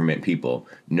enlisted government people.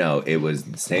 No, it was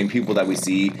the same people that we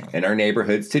see in our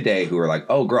neighborhoods today who are like,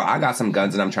 oh, girl, I got some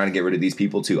guns and I'm trying to get rid of these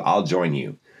people too. I'll join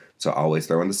you. So always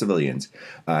throw in the civilians.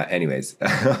 Anyways,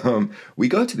 we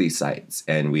go to these sites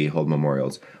and we hold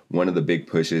memorials. One of the big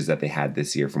pushes that they had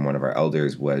this year from one of our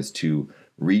elders was to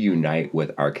reunite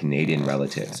with our Canadian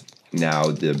relatives. Now,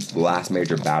 the last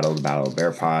major battle, the Battle of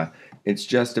Baaaaaack, it's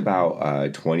just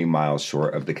about 20 miles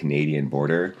short of the Canadian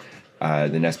border.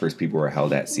 The Nez Perce people were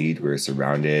held at siege. We were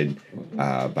surrounded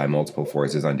by multiple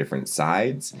forces on different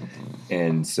sides.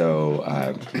 And so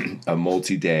a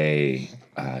multi-day,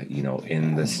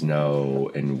 in the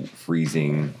snow and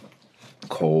freezing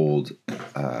cold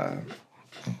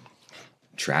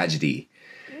tragedy.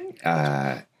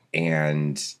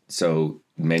 And so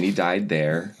many died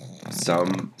there.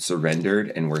 Some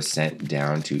surrendered and were sent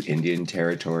down to Indian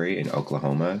Territory in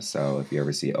Oklahoma. So if you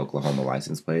ever see Oklahoma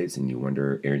license plates and you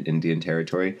wonder, in Indian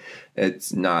Territory,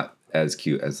 it's not as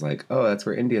cute as like, oh, that's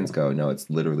where Indians go. No, it's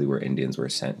literally where Indians were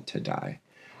sent to die.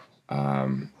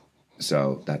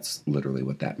 So that's literally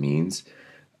what that means.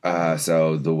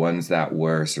 So the ones that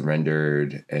were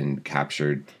surrendered and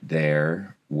captured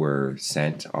there were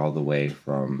sent all the way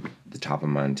from the top of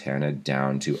Montana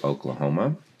down to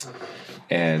Oklahoma.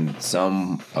 And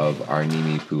some of our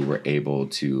Nimipu were able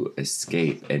to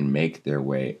escape and make their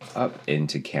way up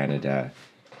into Canada.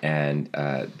 And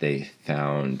they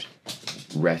found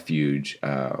refuge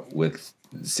with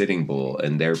Sitting Bull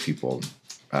and their people.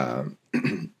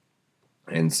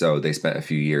 And so they spent a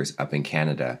few years up in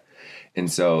Canada.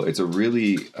 And so it's a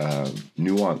really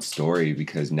nuanced story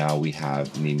because now we have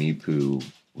Nimipu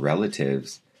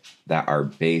relatives that are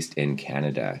based in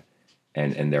Canada,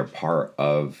 and they're part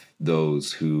of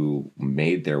those who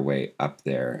made their way up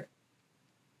there.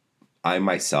 I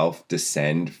myself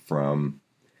descend from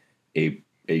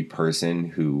a person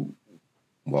who,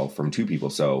 well, from two people.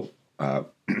 So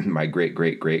my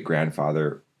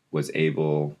great-great-great-grandfather was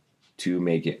able to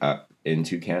make it up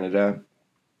into Canada.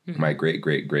 My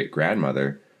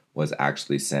great-great-great-grandmother was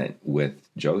actually sent with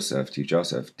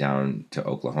Joseph down to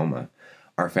Oklahoma.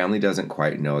 Our family doesn't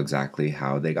quite know exactly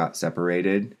how they got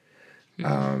separated.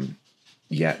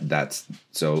 Yet that's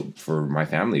so for my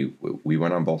family, we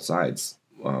went on both sides.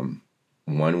 One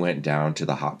went down to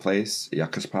the hot place,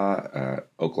 Yakashpa,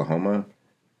 Oklahoma,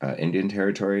 Indian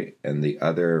Territory, and the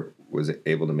other was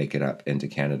able to make it up into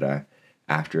Canada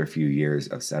after a few years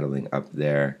of settling up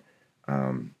there.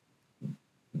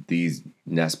 These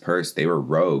Nez Perce, they were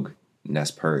rogue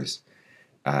Nez Perce.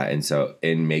 And so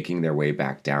in making their way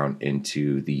back down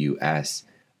into the U.S.,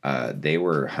 they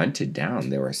were hunted down.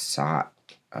 They were sought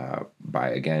by,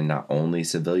 again, not only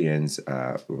civilians,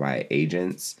 by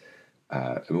agents,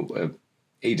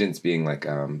 agents being like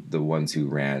the ones who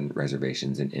ran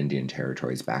reservations in Indian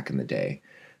territories back in the day.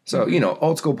 So,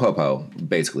 old school popo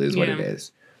basically is what it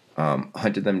is.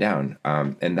 Hunted them down.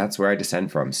 And that's where I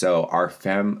descend from. So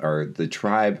the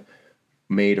tribe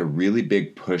made a really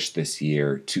big push this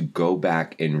year to go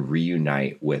back and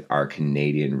reunite with our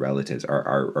Canadian relatives,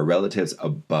 our relatives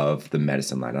above the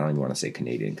medicine line. I don't even want to say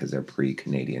Canadian because they're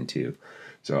pre-Canadian too.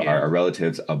 So our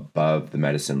relatives above the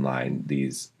medicine line,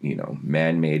 these,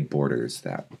 man-made borders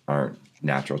that aren't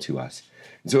natural to us.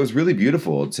 So it was really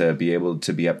beautiful to be able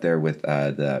to be up there with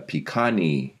the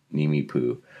Piikani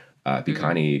Nimipu.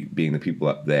 Piikani being the people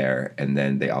up there, and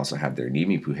then they also have their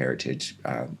Nimipu heritage,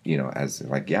 as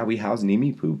like, we house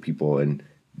Nimipu people, and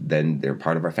then they're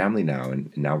part of our family now,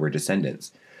 and now we're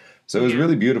descendants. So it was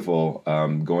really beautiful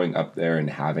going up there and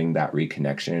having that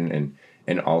reconnection,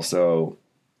 and also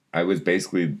I was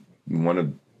basically I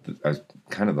was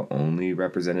kind of the only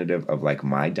representative of like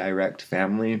my direct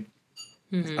family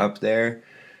up there,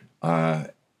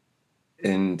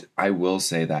 and I will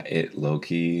say that it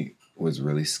low-key was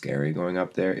really scary going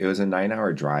up there. It was a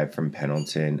 9-hour drive from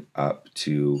Pendleton up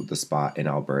to the spot in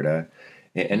Alberta.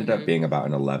 It ended up being about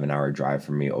an 11-hour drive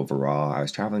for me overall. I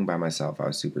was traveling by myself. I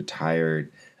was super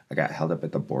tired. I got held up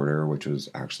at the border, which was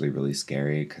actually really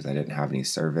scary because I didn't have any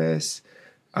service,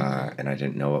 and I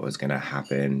didn't know what was going to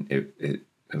happen. It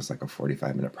was like a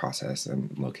 45-minute process,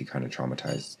 and low-key kind of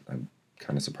traumatized. I'm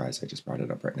kind of surprised I just brought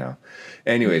it up right now.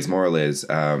 Anyways, moral is,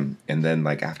 and then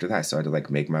like after that, I started to like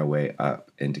make my way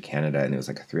up into Canada, and it was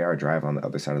like a 3-hour drive on the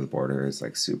other side of the border. It's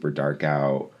like super dark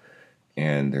out,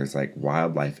 and there's like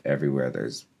wildlife everywhere.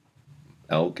 There's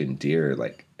elk and deer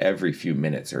like every few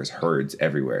minutes. There's herds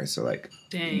everywhere. So like,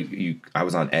 I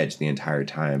was on edge the entire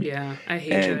time. Yeah, I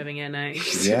hate driving at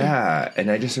night. Yeah, and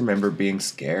I just remember being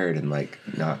scared and like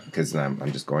not because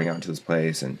I'm just going out to this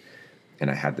place and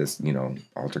I had this not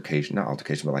altercation,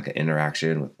 but like an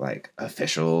interaction with like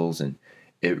officials, and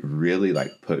it really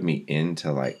like put me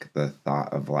into like the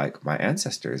thought of like my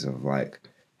ancestors of like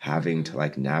having to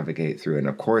like navigate through, and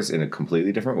of course in a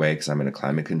completely different way because I'm in a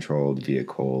climate controlled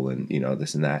vehicle and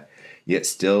this and that, yet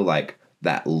still like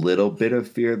that little bit of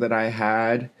fear that I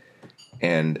had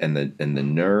and the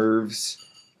nerves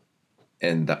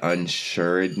and the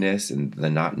unsuredness and the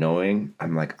not knowing,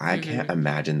 I'm like, I can't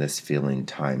imagine this feeling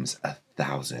times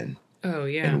 1,000. Oh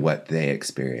yeah. And what they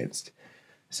experienced.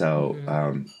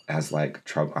 So as like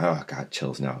oh god,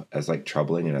 chills now. As like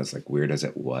troubling and as like weird as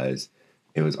it was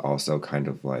also kind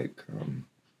of like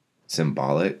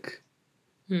symbolic,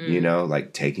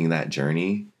 like taking that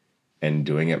journey and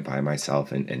doing it by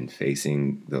myself and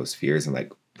facing those fears and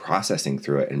like processing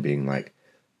through it and being like,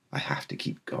 I have to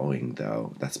keep going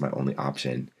though. That's my only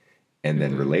option. And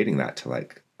then relating that to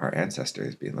like our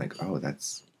ancestors being like, oh,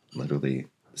 that's literally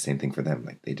the same thing for them.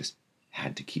 Like they just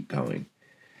had to keep going.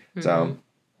 So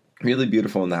really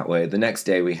beautiful in that way. The next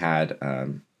day we had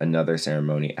another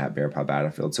ceremony at Baaaaaack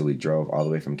Battlefield. So we drove all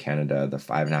the way from Canada, the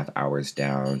 5.5 hours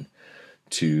down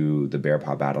to the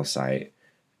Baaaaaack battle site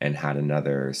and had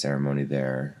another ceremony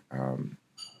there,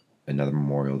 another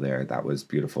memorial there. That was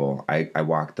beautiful. I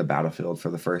walked the battlefield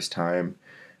for the first time.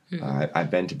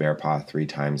 I've been to Baaaaaack 3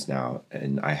 times now,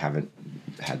 and I haven't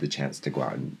had the chance to go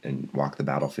out and walk the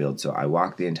battlefield. So I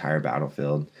walked the entire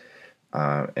battlefield,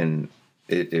 and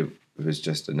it was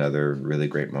just another really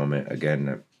great moment.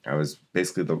 Again, I was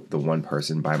basically the one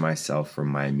person by myself from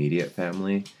my immediate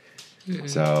family.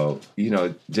 So,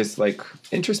 just like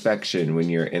introspection when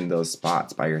you're in those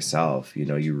spots by yourself,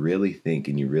 you really think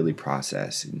and you really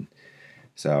process. And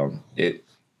so it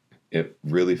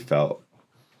really felt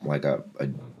like a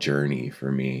journey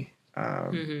for me.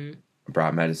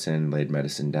 Brought medicine, laid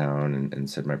medicine down and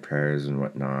said my prayers and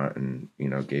whatnot and,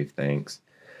 gave thanks.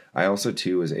 I also,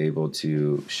 too, was able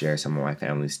to share some of my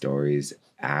family stories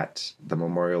at the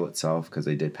memorial itself because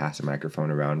they did pass a microphone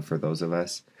around for those of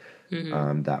us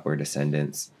that were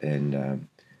descendants. And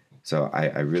so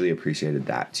I really appreciated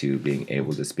that, too, being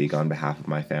able to speak on behalf of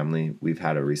my family. We've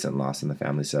had a recent loss in the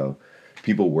family, so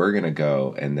people were going to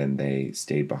go, and then they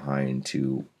stayed behind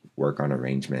to work on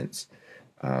arrangements.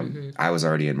 I was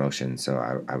already in motion, so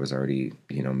I was already,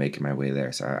 making my way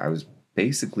there. So I was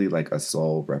basically like a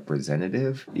sole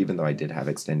representative, even though I did have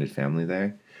extended family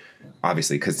there,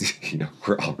 obviously, because,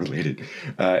 we're all related.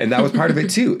 And that was part of it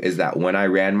too, is that when I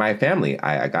ran my family,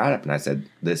 I got up and I said,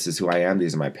 this is who I am.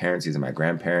 These are my parents. These are my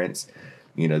grandparents.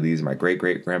 These are my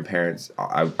great-great-grandparents.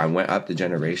 I went up the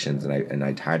generations and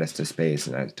I tied us to space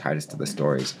and I tied us to the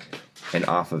stories. And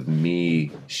off of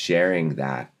me sharing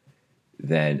that,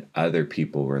 then other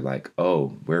people were like,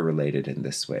 oh, we're related in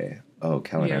this way. Oh,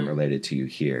 Kellen, I'm related to you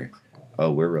here. Oh,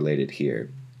 we're related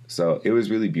here. So it was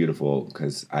really beautiful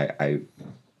because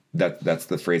that's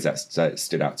the phrase that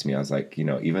stood out to me. I was like,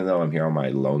 even though I'm here on my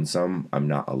lonesome, I'm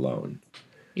not alone.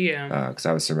 Yeah. Because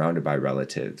I was surrounded by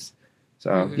relatives.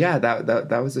 So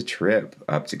that was a trip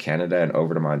up to Canada and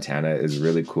over to Montana. Is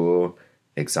really cool.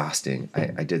 Exhausting.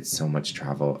 I did so much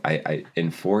travel. I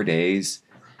in 4 days,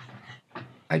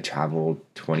 I traveled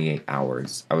 28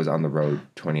 hours. I was on the road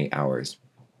 28 hours.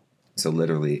 So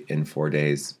literally in 4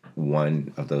 days,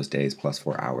 one of those days plus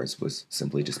 4 hours was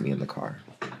simply just me in the car.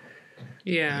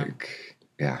 Yeah.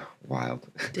 Wild.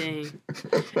 Dang.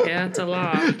 Yeah, that's a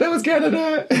lot. That was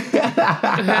Canada.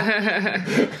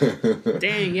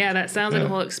 Dang, yeah, that sounds like a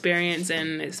whole experience,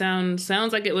 and it sounds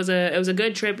like it was a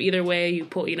good trip either way. You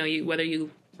pull, whether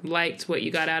you liked what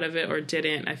you got out of it or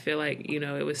didn't. I feel like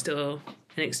it was still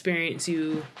an experience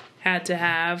you had to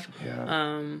have.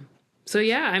 Yeah. So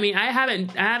yeah, I mean, I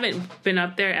haven't been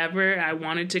up there ever. I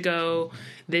wanted to go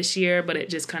this year, but it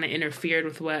just kind of interfered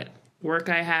with what work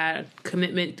I had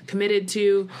committed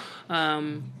to.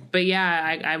 But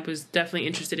yeah, I was definitely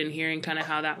interested in hearing kind of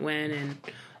how that went,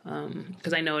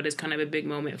 because I know it is kind of a big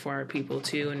moment for our people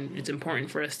too, and it's important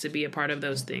for us to be a part of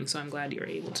those things. So I'm glad you were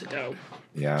able to go.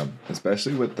 Yeah,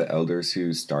 especially with the elders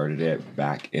who started it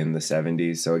back in the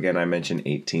 70s. So again, I mentioned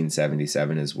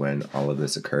 1877 is when all of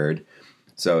this occurred.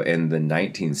 So in the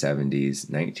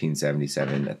 1970s,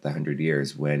 1977, at the 100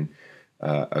 years, when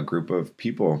a group of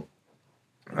people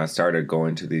started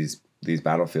going to these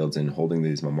battlefields and holding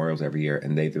these memorials every year,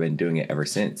 and they've been doing it ever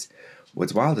since.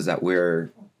 What's wild is that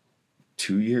we're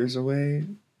 2 years away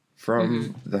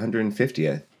from the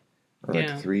 150th, or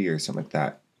like 3 years, something like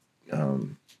that.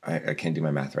 I can't do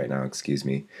my math right now. Excuse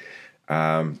me.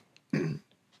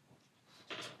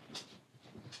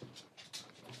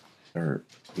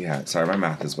 Sorry, my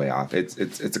math is way off. It's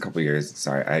a couple years.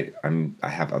 Sorry, I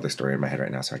have other story in my head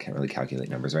right now, so I can't really calculate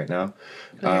numbers right now.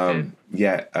 The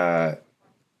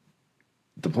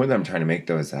point that I'm trying to make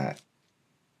though is that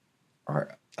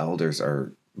our elders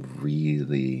are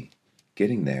really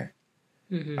getting there.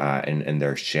 And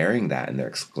they're sharing that, and they're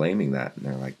exclaiming that, and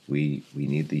they're like, we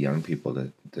need the young people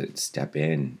to step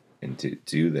in and to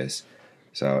do this.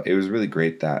 So it was really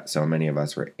great that so many of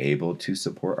us were able to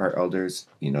support our elders.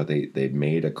 You know, they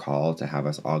made a call to have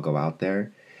us all go out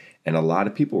there, and a lot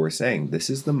of people were saying this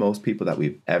is the most people that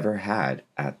we've ever had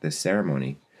at this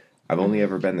ceremony. I've only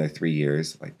ever been there 3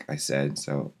 years, like I said,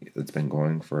 so it's been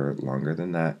going for longer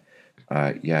than that.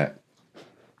 Yet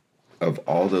of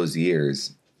all those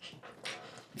years,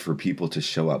 for people to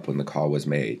show up when the call was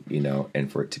made, you know,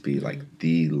 and for it to be like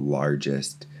the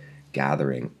largest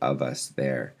gathering of us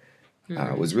there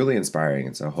was really inspiring.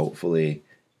 And so hopefully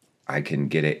I can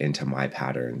get it into my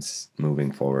patterns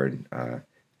moving forward,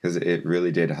 because it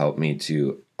really did help me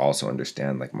to also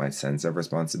understand like my sense of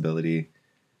responsibility.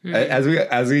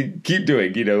 As we keep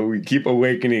doing, you know, we keep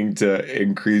awakening to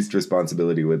increased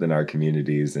responsibility within our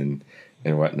communities and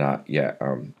whatnot. Yeah,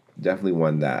 definitely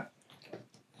one that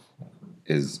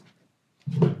is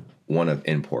one of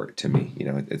import to me. You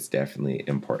know, it's definitely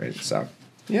important. So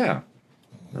yeah,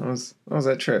 that was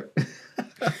that trip.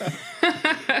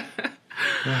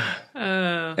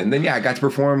 And then I got to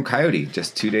perform Coyote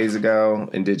just 2 days ago,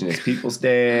 Indigenous Peoples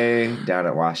Day down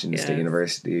at Washington State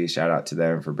University. Shout out to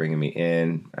them for bringing me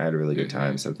in. I had a really good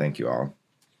time, so thank you all.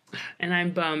 And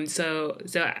I'm bummed. So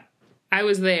I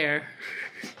was there.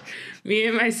 Me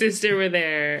and my sister were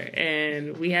there,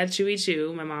 and we had Chewy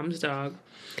Chew, my mom's dog.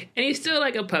 And he's still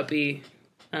like a puppy,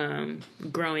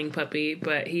 growing puppy,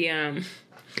 but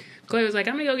Chloe was like,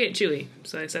 I'm gonna go get Chewy.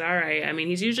 So I said, all right. I mean,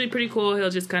 he's usually pretty cool. He'll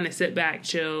just kind of sit back,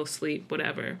 chill, sleep,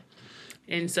 whatever.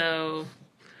 And so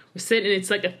we're sitting, it's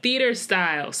like a theater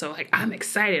style. So like, I'm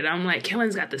excited. I'm like,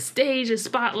 Kellen's got the stage, a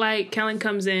spotlight. Kellen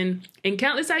comes in, and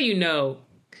Kellen, this is how you know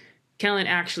Kellen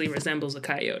actually resembles a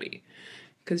coyote.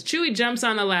 Because Chewy jumps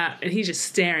on the lap, and he's just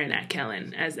staring at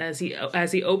Kellen as he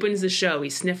opens the show.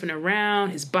 He's sniffing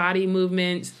around, his body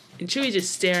movements, and Chewy's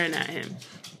just staring at him.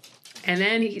 And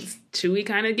then Chewy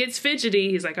kind of gets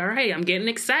fidgety. He's like, all right, I'm getting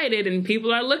excited, and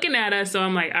people are looking at us. So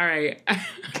I'm like, all right,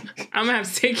 I'm going to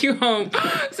have to take you home.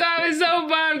 So I was so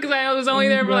bummed because I was only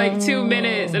there for like 2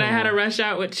 minutes, and I had to rush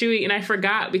out with Chewy, and I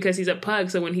forgot because he's a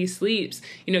pug. So when he sleeps,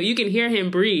 you know, you can hear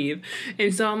him breathe.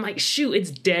 And so I'm like, shoot,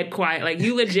 it's dead quiet. Like,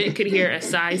 you legit could hear a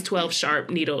size 12 sharp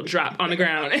needle drop on the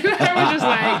ground. And I was just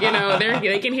like, you know,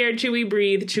 they can hear Chewy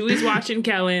breathe. Chewy's watching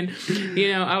Kellen.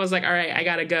 You know, I was like, all right, I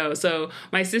got to go. So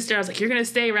my sister, I was like, you're going to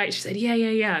stay, right? She said,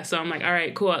 yeah. So I'm like, all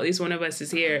right, cool. At least one of us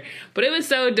is here. But it was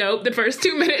so dope the first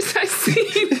 2 minutes I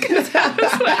seen, because I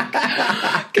was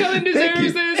like, Kellen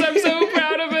deserves this. I'm so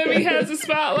proud of him. He has a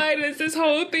spotlight, and it's this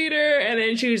whole theater. And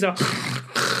then she was like,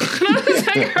 and I was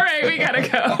like, all right, we gotta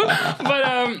go. But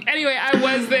anyway, I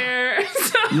was there.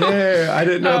 So, yeah, I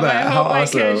didn't know that. How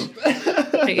awesome.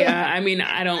 Yeah, I mean,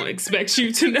 I don't expect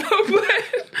you to know, but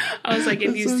I was like,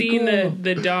 if you've seen cool.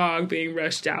 the dog being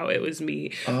rushed out, it was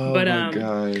me. Oh my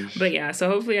gosh. But yeah, so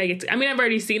hopefully I get to, I mean, I've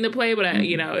already seen the play, but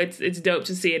you know, it's dope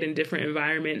to see it in different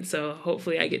environments. So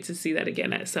hopefully I get to see that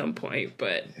again at some point.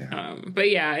 But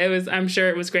yeah, it was, I'm sure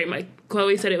it was great.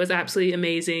 Chloe said it was absolutely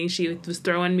amazing. She was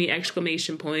throwing me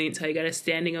exclamation points. How you got a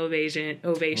standing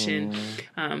ovation.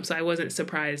 So I wasn't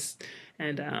surprised,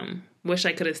 and wish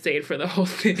I could have stayed for the whole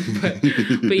thing.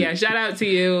 But yeah, shout out to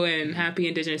you, and happy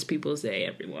Indigenous Peoples Day,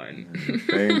 everyone.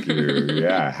 Thank you.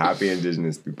 Yeah, happy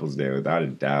Indigenous Peoples Day, without a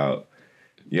doubt.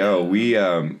 Yo, we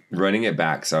running it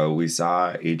back. So we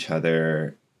saw each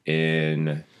other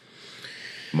in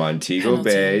Montego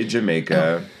Bay,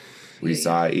 Jamaica. We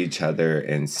saw each other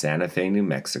in Santa Fe, New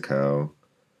Mexico.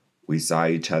 We saw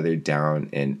each other down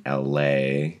in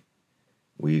LA.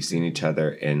 We've seen each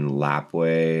other in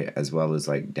Lapway, as well as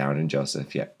like down in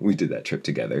Joseph. Yeah, we did that trip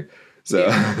together. So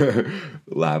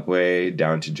Lapway,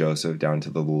 down to Joseph, down to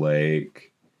the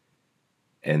lake.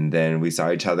 And then we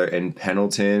saw each other in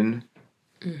Pendleton.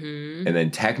 Mm-hmm. And then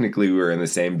technically we were in the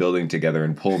same building together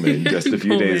in Pullman just a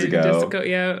few days ago.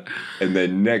 Yeah. And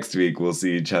then next week we'll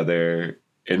see each other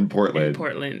in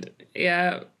Portland.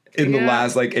 Yeah. In the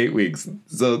last 8 weeks.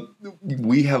 So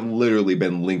we have literally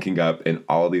been linking up in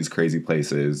all these crazy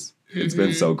places. It's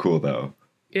been so cool though.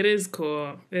 It is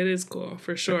cool. It is cool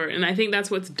for sure. And I think that's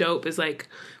what's dope is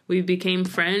we became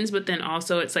friends, but then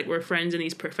also it's we're friends in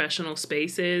these professional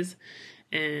spaces.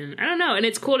 And I don't know. And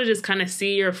it's cool to just kind of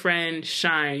see your friend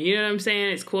shine. You know what I'm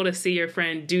saying? It's cool to see your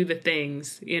friend do the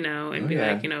things, and be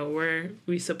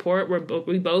we support.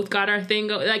 We both got our thing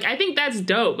going. I think that's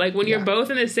dope. When you're both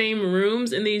in the same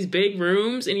rooms, in these big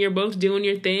rooms, and you're both doing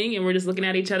your thing, and we're just looking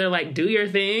at each other do your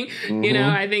thing.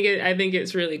 Mm-hmm. I think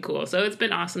it's really cool. So it's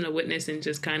been awesome to witness and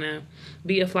just kind of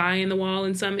be a fly in the wall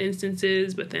in some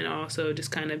instances, but then also just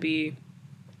kind of be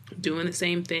doing the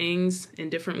same things in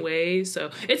different ways. So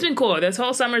it's been cool. This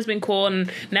whole summer's been cool, and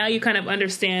now you kind of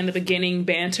understand the beginning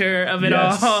banter of it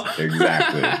all.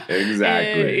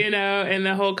 Exactly. And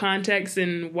the whole context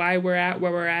and why we're at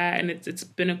where we're at, and it's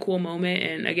been a cool moment.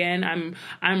 And again,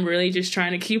 I'm really just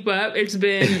trying to keep up. It's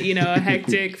been a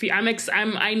hectic.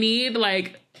 I need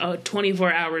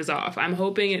 24 hours off. I'm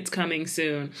hoping it's coming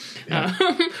soon. Yeah.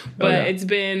 But it's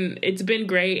been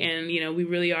great. And, we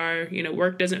really are,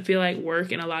 work doesn't feel like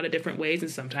work in a lot of different ways. And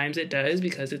sometimes it does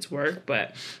because it's work,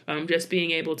 but just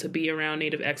being able to be around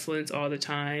Native excellence all the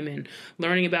time and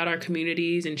learning about our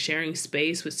communities and sharing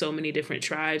space with so many different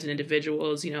tribes and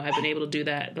individuals, I've been able to do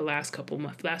that the last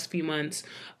few months.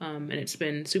 And it's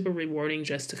been super rewarding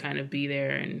just to kind of be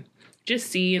there and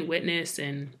just see and witness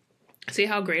and see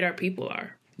how great our people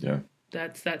are. Yeah.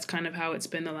 That's kind of how it's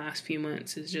been the last few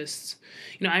months is just,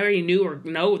 I already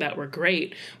know that we're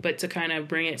great, but to kind of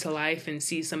bring it to life and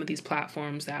see some of these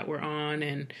platforms that we're on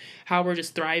and how we're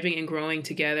just thriving and growing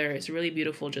together, it's really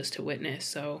beautiful just to witness.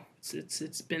 So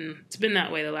it's been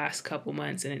that way the last couple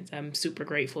months, and I'm super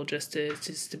grateful just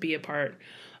to be a part.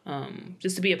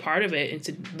 Just to be a part of it and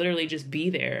to literally just be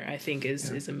there, I think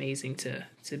is amazing to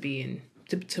be in.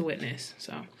 To witness.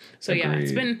 So yeah,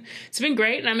 it's been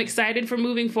great, and I'm excited for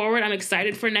moving forward. I'm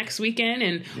excited for next weekend,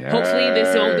 and hopefully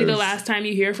this won't be the last time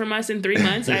you hear from us in 3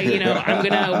 months.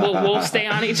 We'll stay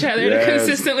on each other to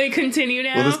consistently continue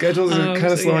now. Well, the schedules are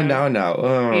kind of slowing down now.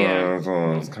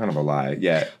 It's kind of a lie.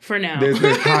 Yeah. For now. There's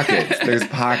pockets. There's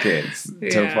pockets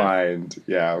to find.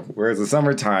 Yeah. Whereas the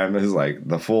summertime is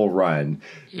the full run.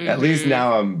 Mm-hmm. At least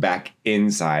now I'm back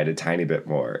inside a tiny bit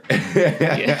more.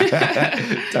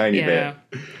 Tiny bit.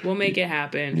 We'll make it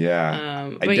happen.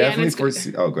 Yeah. I definitely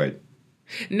foresee. Oh, good.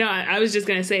 No, I was just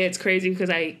going to say it's crazy because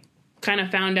I kind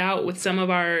of found out with some of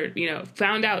our,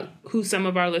 found out who some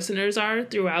of our listeners are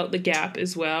throughout the gap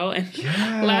as well. And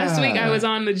last week I was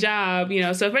on the job,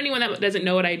 so for anyone that doesn't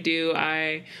know what I do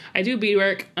do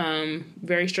beadwork,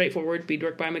 very straightforward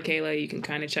beadwork by Michaela. You can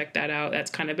kind of check that out. That's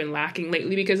kind of been lacking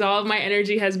lately because all of my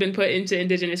energy has been put into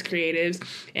Indigenous creatives,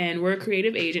 and we're a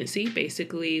creative agency.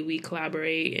 Basically, we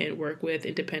collaborate and work with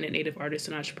independent Native artists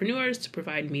and entrepreneurs to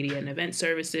provide media and event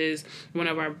services. One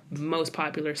of our most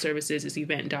popular services is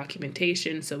event documentation.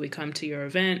 So we come to your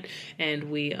event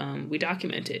and we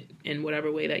document it in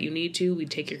whatever way that you need to. We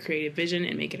take your creative vision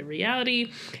and make it a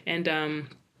reality, and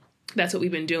that's what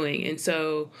we've been doing. And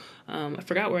so I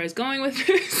forgot where I was going with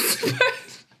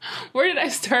this. Where did I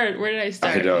start?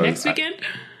 Next weekend?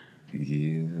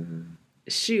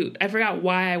 Shoot, I forgot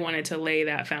why I wanted to lay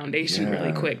that foundation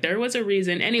really quick. There was a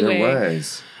reason. Anyway, there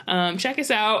was. Check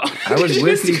us out. I was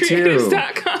with you too.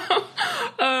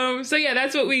 So yeah,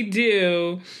 that's what we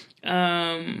do.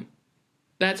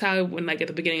 That's how when at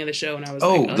the beginning of the show, and I was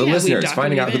the listeners,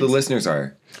 finding out who the listeners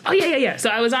are. Oh yeah. So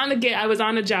I was on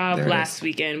a job last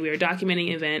weekend. We were documenting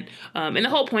an event, and the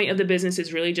whole point of the business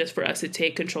is really just for us to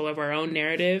take control of our own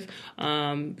narrative.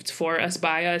 It's for us,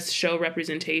 by us, show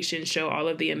representation, show all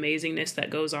of the amazingness that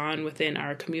goes on within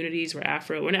our communities. We're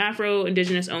an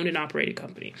Afro-Indigenous owned and operated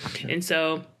company, and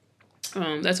so.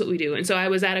 That's what we do. And so I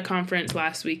was at a conference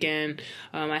last weekend.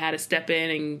 I had to step in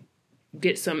and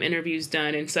get some interviews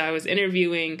done. And so I was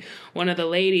interviewing one of the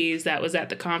ladies that was at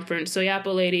the conference. So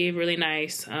Yapo lady, really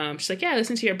nice. She's like, yeah,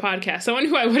 listen to your podcast. Someone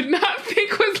who I would not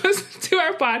think would listen to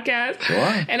our podcast.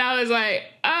 What? And I was like,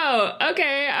 oh,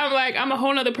 okay. I'm a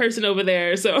whole nother person over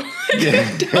there. So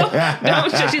don't. She's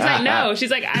like, no.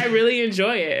 She's like, I really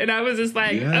enjoy it. And I was just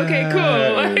like, okay,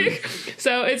 cool.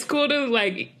 So it's cool to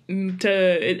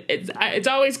it's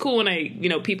always cool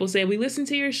when people say we listen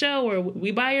to your show or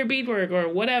we buy your beadwork or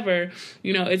whatever.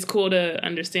 It's cool to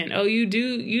understand. Oh, you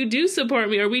do support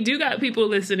me, or we do got people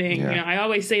listening. Yeah. I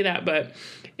always say that, but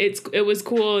it was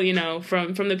cool,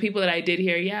 from the people that I did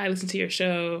hear. Yeah, I listened to your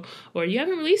show, or you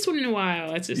haven't released one in a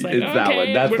while. It's just like, it's okay, that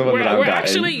one. That's the one that I've we're gotten.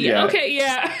 actually okay,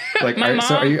 yeah. Like,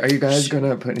 are you guys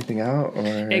gonna put anything out?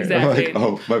 Or exactly. Like,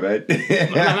 oh, my bad.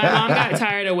 my mom got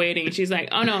tired of waiting. She's like,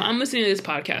 oh no, I'm listening to this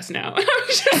podcast now. I'm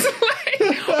just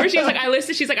like, or she's like, I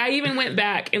listened. She's like, I even went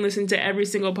back and listened to every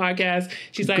single podcast.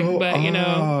 She's like,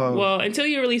 well, until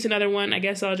you release another one, I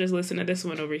guess I'll just listen to this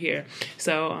one over here.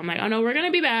 So I'm like, oh no, we're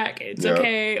gonna be back. It's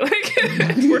okay. Like,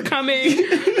 we're coming.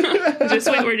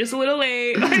 Just wait, we're just a little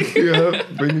late.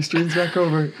 Bring the streams back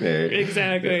over. Yeah.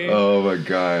 Exactly. Oh my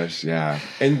gosh, yeah.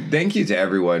 And thank you to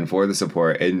everyone for the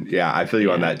support. And yeah, I feel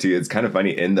you on that too. It's kind of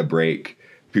funny in the break,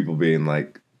 people being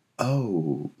like,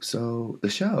 oh, so the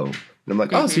show. And I'm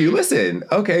like, oh, so you listen.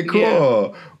 Okay, cool.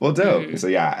 Yeah. Well, dope. So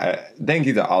yeah, thank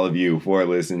you to all of you for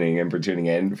listening and for tuning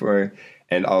in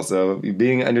and also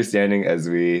being understanding as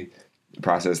we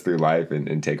process through life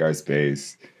and take our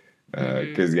space.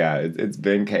 Because it's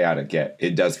been chaotic, yet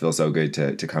it does feel so good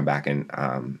to come back, and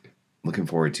looking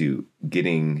forward to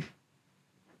getting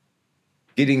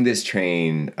this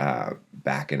train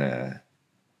back in a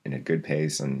good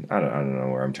pace. And I don't know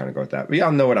where I'm trying to go with that, but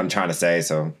y'all know what I'm trying to say.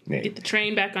 So get the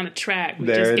train back on the track. We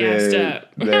just gassed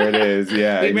up. There it is.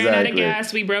 Yeah, we ran out of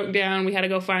gas. We broke down. We had to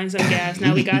go find some gas.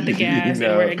 Now we got the gas,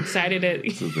 and we're excited.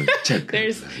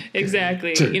 There's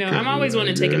exactly. I'm always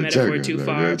wanting to take a metaphor too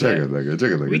far. We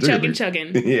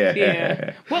chugging.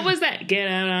 Yeah. What was that? Get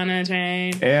out on a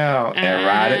train. Yeah, and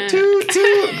ride it. Toot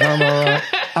toot. Come on.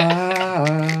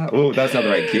 Oh, that's not the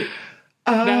right key.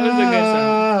 That was a good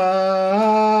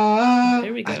song.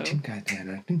 There we go. I think I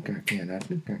can.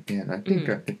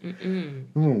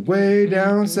 Way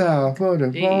down south, put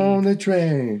it on the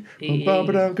train.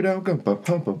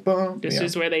 This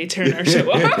is where they turn our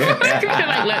show off.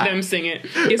 Like, let them sing it.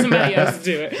 Get somebody else to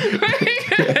do it.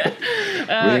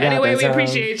 Anyway, we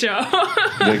appreciate y'all.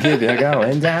 The kid are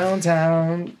going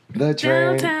downtown. The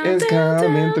train is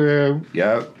coming through.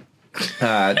 Yep.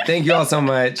 Thank you all so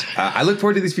much. I look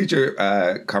forward to these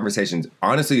future conversations.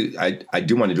 Honestly, I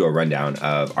do want to do a rundown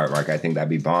of Artmark. I think that'd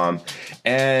be bomb.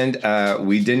 And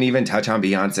we didn't even touch on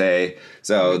Beyonce,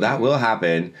 so that will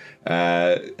happen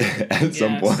at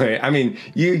some point. I mean,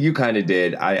 you kind of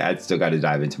did. I still got to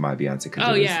dive into my Beyonce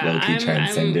because it was low-key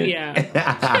transcendent.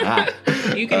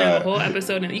 You can have a whole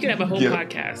episode, and you can have a whole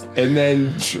podcast. And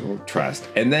then trust.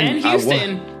 And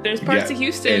Houston. There's parts of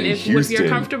Houston. If you're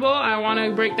comfortable, I want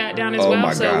to break that down as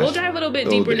well. So we'll dive a little bit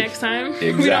deeper next time.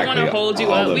 Exactly. We don't want to hold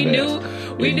you up. We knew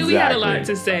we had a lot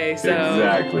to say. So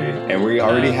exactly. And we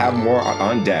already have more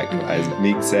on deck. As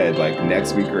Meek said, like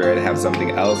next week we're gonna have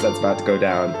something else that's about to go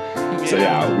down. So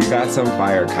we got some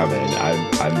fire coming.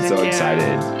 I'm so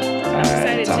excited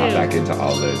to hop back into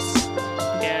all this.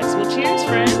 Yes. Well, cheers,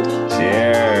 friend.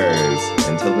 Cheers.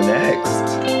 Until the next.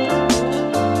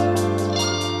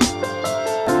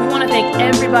 We want to thank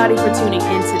everybody for tuning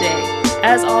in today.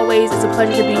 As always, it's a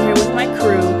pleasure to be here with my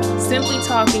crew, simply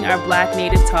talking our Black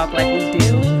Native talk like we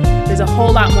do. There's a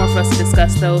whole lot more for us to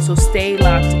discuss though, so stay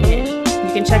locked in.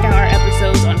 You can check out our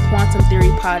episodes on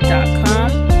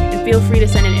quantumtheorypod.com, and feel free to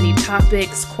send in any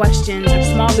topics, questions, or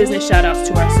small business shoutouts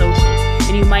to our socials,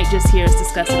 and you might just hear us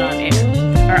discuss it on air.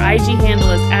 Our IG handle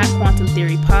is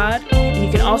 @quantumtheorypod, and you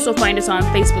can also find us on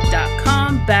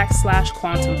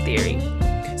facebook.com/quantumtheory.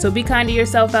 So be kind to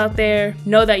yourself out there,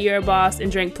 know that you're a boss,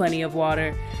 and drink plenty of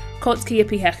water. Kots kia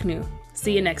pi hechnu.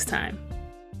 See you next time.